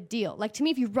big of a deal. Like, to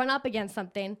me, if you run up against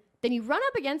something, then you run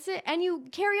up against it and you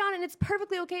carry on, and it's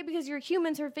perfectly okay because you're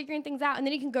humans who are figuring things out, and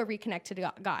then you can go reconnect to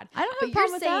God. I don't have a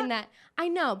problem with saying that. I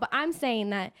know, but I'm saying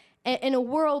that in a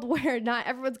world where not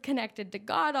everyone's connected to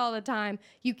God all the time,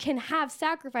 you can have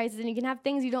sacrifices and you can have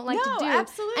things you don't like to do.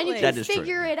 Absolutely. And you can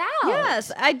figure it out.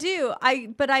 Yes, I do.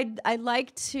 But I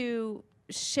like to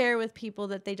share with people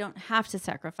that they don't have to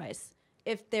sacrifice.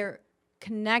 If they're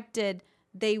connected,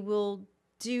 they will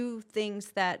do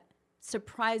things that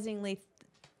surprisingly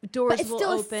doors will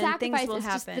open, things will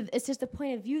happen. It's just the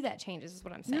point of view that changes, is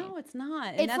what I'm saying. No, it's not.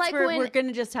 And it's that's like where when, we're going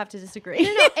to just have to disagree. No,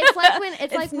 it's like when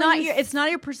it's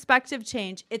not your perspective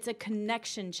change, it's a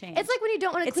connection change. It's like when you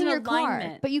don't want to clean your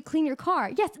car, but you clean your car.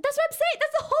 Yes, that's what I'm saying.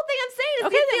 That's the whole thing I'm saying.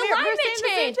 Okay, the alignment we're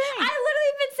change. I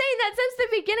literally been saying that since the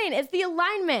beginning. It's the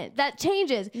alignment that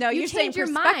changes. No, you're saying your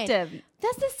perspective. Mind.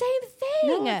 That's the same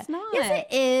thing. No, it's not. Yes,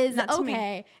 it is. Not to me.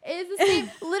 Okay. It is the same.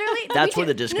 Literally. That's where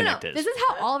the disconnect is. This is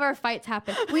how all of our fights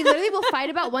happen. We literally will fight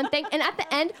about one thing, and at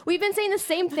the end, we've been saying the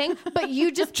same thing, but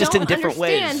you just don't in different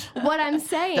understand ways. what I'm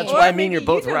saying. That's why I mean you're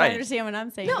both you right. I understand what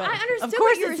I'm saying. No, but I understood of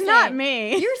course what you were it's saying. not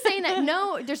me. You're saying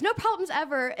that there's no problems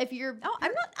ever if you're. Oh,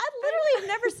 I'm not. I literally have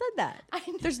never said that.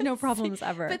 There's no problems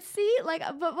ever. But see,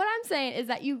 but what I'm saying is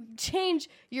that you change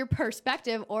your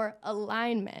perspective or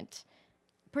alignment.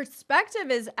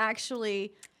 Perspective is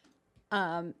actually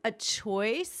a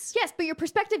choice. Yes, but your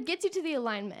perspective gets you to the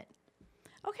alignment.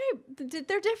 Okay,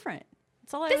 they're different.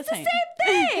 That's all I was saying. It's the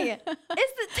same thing.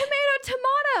 It's the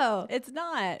tomato. It's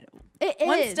not. It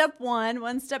one is. Step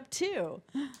one, step two.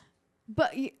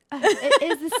 But it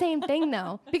is the same thing,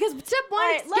 though. Because step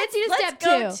one gets you to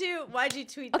step two. Why'd you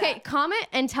tweet that? Okay, comment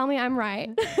and tell me I'm right.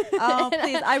 Oh,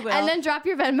 please, I will. And then drop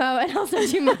your Venmo and I'll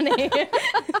send you money.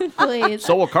 Please.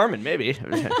 So will Carmen, maybe.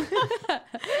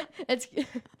 It's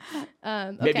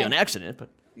maybe on accident, but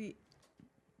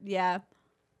yeah.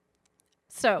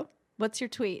 So, what's your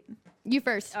tweet? You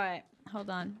first. All right, hold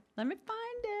on. Let me find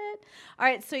it. All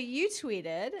right, so you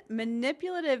tweeted,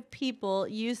 manipulative people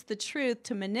use the truth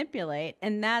to manipulate,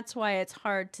 and that's why it's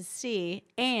hard to see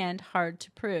and hard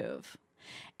to prove.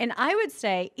 And I would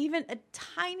say even a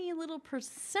tiny little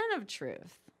percent of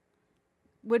truth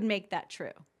would make that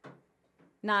true.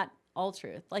 Not all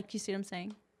truth. Like, you see what I'm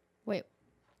saying? Wait,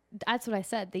 that's what I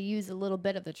said. They use a little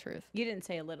bit of the truth. You didn't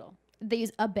say a little. They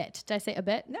use a bit. Did I say a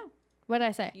bit? No. What did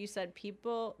I say? You said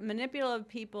manipulative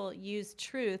people use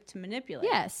truth to manipulate.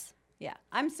 Yes. Yeah.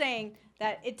 I'm saying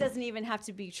that it doesn't even have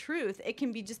to be truth. It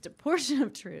can be just a portion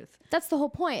of truth. That's the whole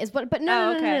point. But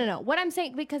no. What I'm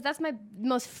saying, because that's my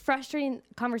most frustrating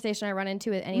conversation I run into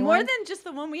with anyone. More than just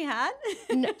the one we had?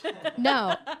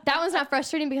 No. That one's not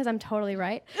frustrating because I'm totally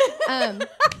right.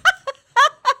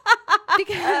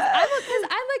 Because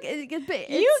I'm like,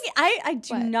 I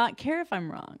do not care if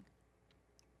I'm wrong.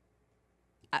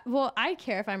 Well, I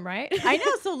care if I'm right. I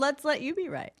know, so let's let you be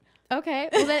right. Okay,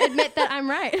 well then admit that I'm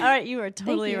right. All right, you are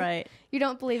totally right. You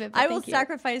don't believe it, but I will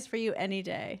sacrifice for you any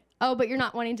day. Oh, but you're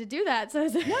not wanting to do that, so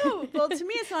no. Well, to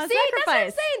me, it's not a sacrifice. That's what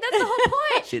I'm saying. That's the whole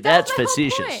point. See, that's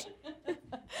facetious.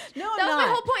 No, that was my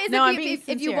whole point. Is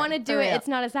if you want to do it, it's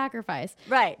not a sacrifice,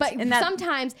 right? But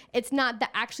sometimes it's not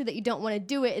that actually that you don't want to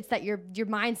do it. It's that your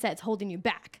mindset's holding you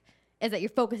back. Is that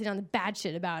you're focusing on the bad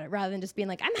shit about it rather than just being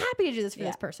like, I'm happy to do this for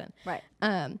this person, right?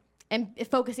 And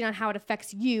focusing on how it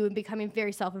affects you and becoming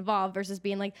very self-involved versus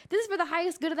being like, this is for the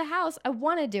highest good of the house. I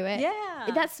want to do it. Yeah,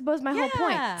 that's supposed my whole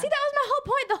point. See, that was my whole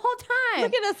point the whole time.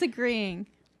 Look at us agreeing.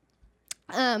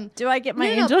 Do I get my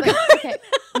angel card? card? Okay,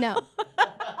 no.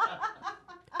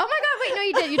 Oh my God! Wait, no,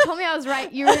 you did. You told me I was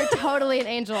right. You were totally an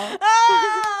angel.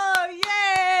 Oh,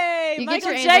 yay! You Michael get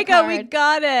your angel Jago, card. we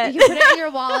got it. You can put it in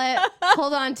your wallet.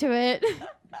 Hold on to it.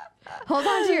 Hold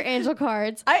on to your angel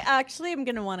cards. I actually am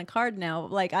gonna want a card now.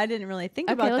 Like, I didn't really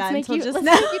think about that until just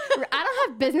now. I don't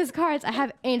have business cards. I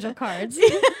have angel cards.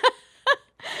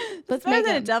 Let's make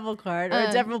them. A devil card or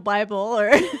a devil Bible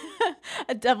or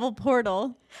a devil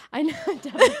portal. I know, a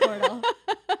devil portal.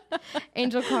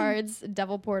 angel cards,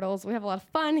 devil portals. We have a lot of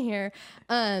fun here.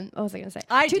 What was I going to say?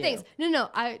 I Two do. things. No,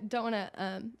 I don't want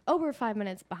to. We're 5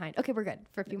 minutes behind. Okay, we're good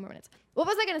for a few more minutes. What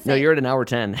was I going to say? No, you're at an hour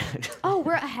 10. Oh,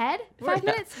 we're ahead? 5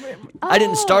 minutes? I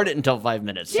didn't Oh. start it until 5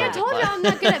 minutes. See, I so- told you I'm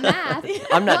not good at math.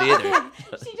 I'm not either.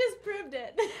 She just proved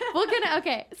it.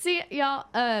 Okay. See, y'all.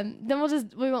 Then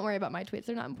we won't worry about my tweets.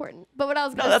 They're not important. But what I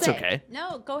was No, going to that's say. okay.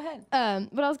 No, go ahead.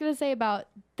 What I was going to say about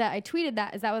that, I tweeted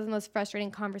that was the most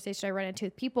frustrating conversation I run into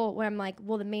with people when I'm like,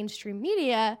 well, the mainstream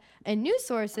media and news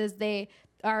sources, they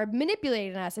are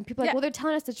manipulating us. And people are like, Yeah. well, they're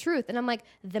telling us the truth. And I'm like,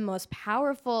 the most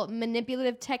powerful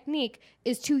manipulative technique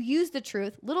is to use the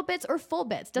truth, little bits or full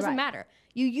bits, doesn't Right. matter.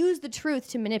 You use the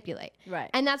truth to manipulate. Right.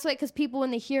 And that's why, because people,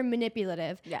 when they hear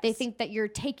manipulative, Yes. they think that you're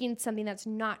taking something that's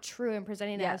not true and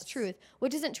presenting it as Yes. truth,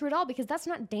 which isn't true at all, because that's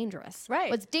not dangerous. Right.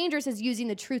 What's dangerous is using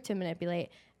the truth to manipulate.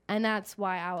 And that's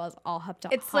why I was all hopped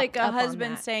up. It's like a hopped up on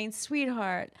husband that. saying,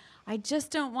 sweetheart, I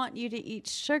just don't want you to eat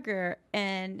sugar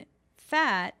and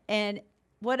fat and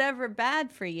whatever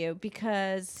bad for you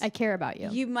because I care about you.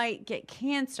 you might get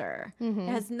cancer. It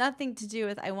has nothing to do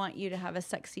with I want you to have a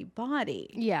sexy body.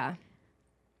 Yeah.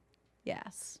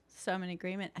 Yes. So I'm in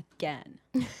agreement again.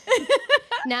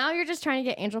 Now you're just trying to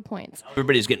get angel points.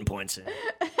 Everybody's getting points in.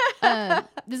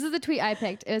 This is the tweet I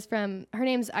picked. It was from, her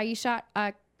name's Aisha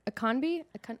Akanbi,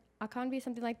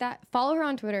 something like that. Follow her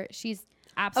on Twitter. She's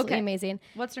absolutely Okay. amazing.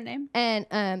 What's her name?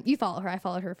 And you follow her. I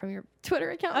followed her from your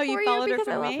Twitter account. Oh, you for followed her because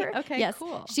from I love me? her. Okay, yes.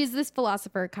 cool. She's this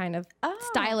philosopher, kind of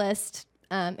stylist,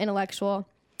 intellectual.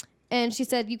 And she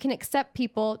said, you can accept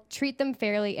people, treat them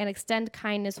fairly, and extend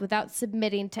kindness without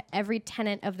submitting to every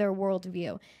tenet of their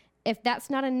worldview. If that's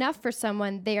not enough for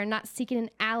someone, they are not seeking an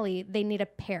ally. They need a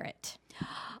parrot.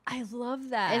 I love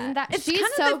that. Isn't that- it's she's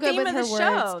kind of so the good theme with of the her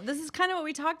show. words. This is kind of what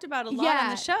we talked about a lot on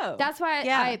the show. That's why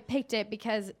Yeah. I picked it,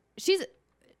 because she's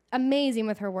amazing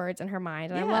with her words and her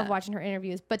mind. And I love Yeah. watching her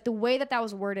interviews. But the way that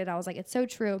was worded, I was like, it's so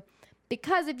true.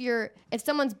 Because if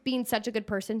someone's being such a good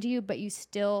person to you, but you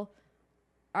still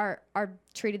are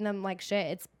treating them like shit,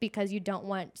 it's because you don't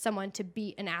want someone to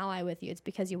be an ally with you. It's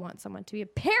because you want someone to be a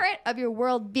parrot of your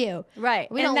worldview. Right.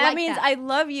 We and don't that like means that. I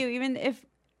love you even if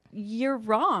you're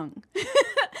wrong.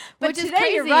 But Which is today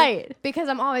crazy, you're right. because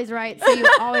I'm always right, so you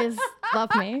always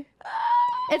love me.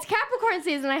 It's Capricorn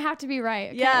season. I have to be right.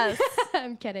 Okay? Yes.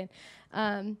 I'm kidding.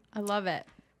 I love it.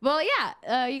 Well,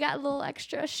 yeah, you got a little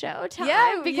extra show time.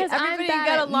 Yeah, because everybody I'm bad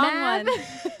got a at long math.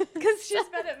 one. Because she's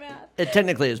bad at math. It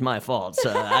technically is my fault, so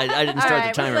I didn't All start right,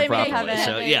 the we're timer blaming properly. Kevin.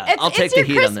 So yeah, I'll take it's the your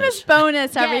heat on Christmas this.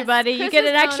 bonus, everybody. You get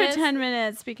an Christmas extra bonus. 10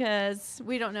 minutes because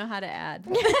we don't know how to add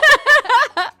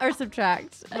or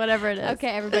subtract, whatever it is. Okay,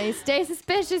 everybody, stay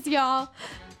suspicious, y'all.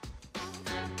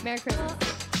 Merry Christmas.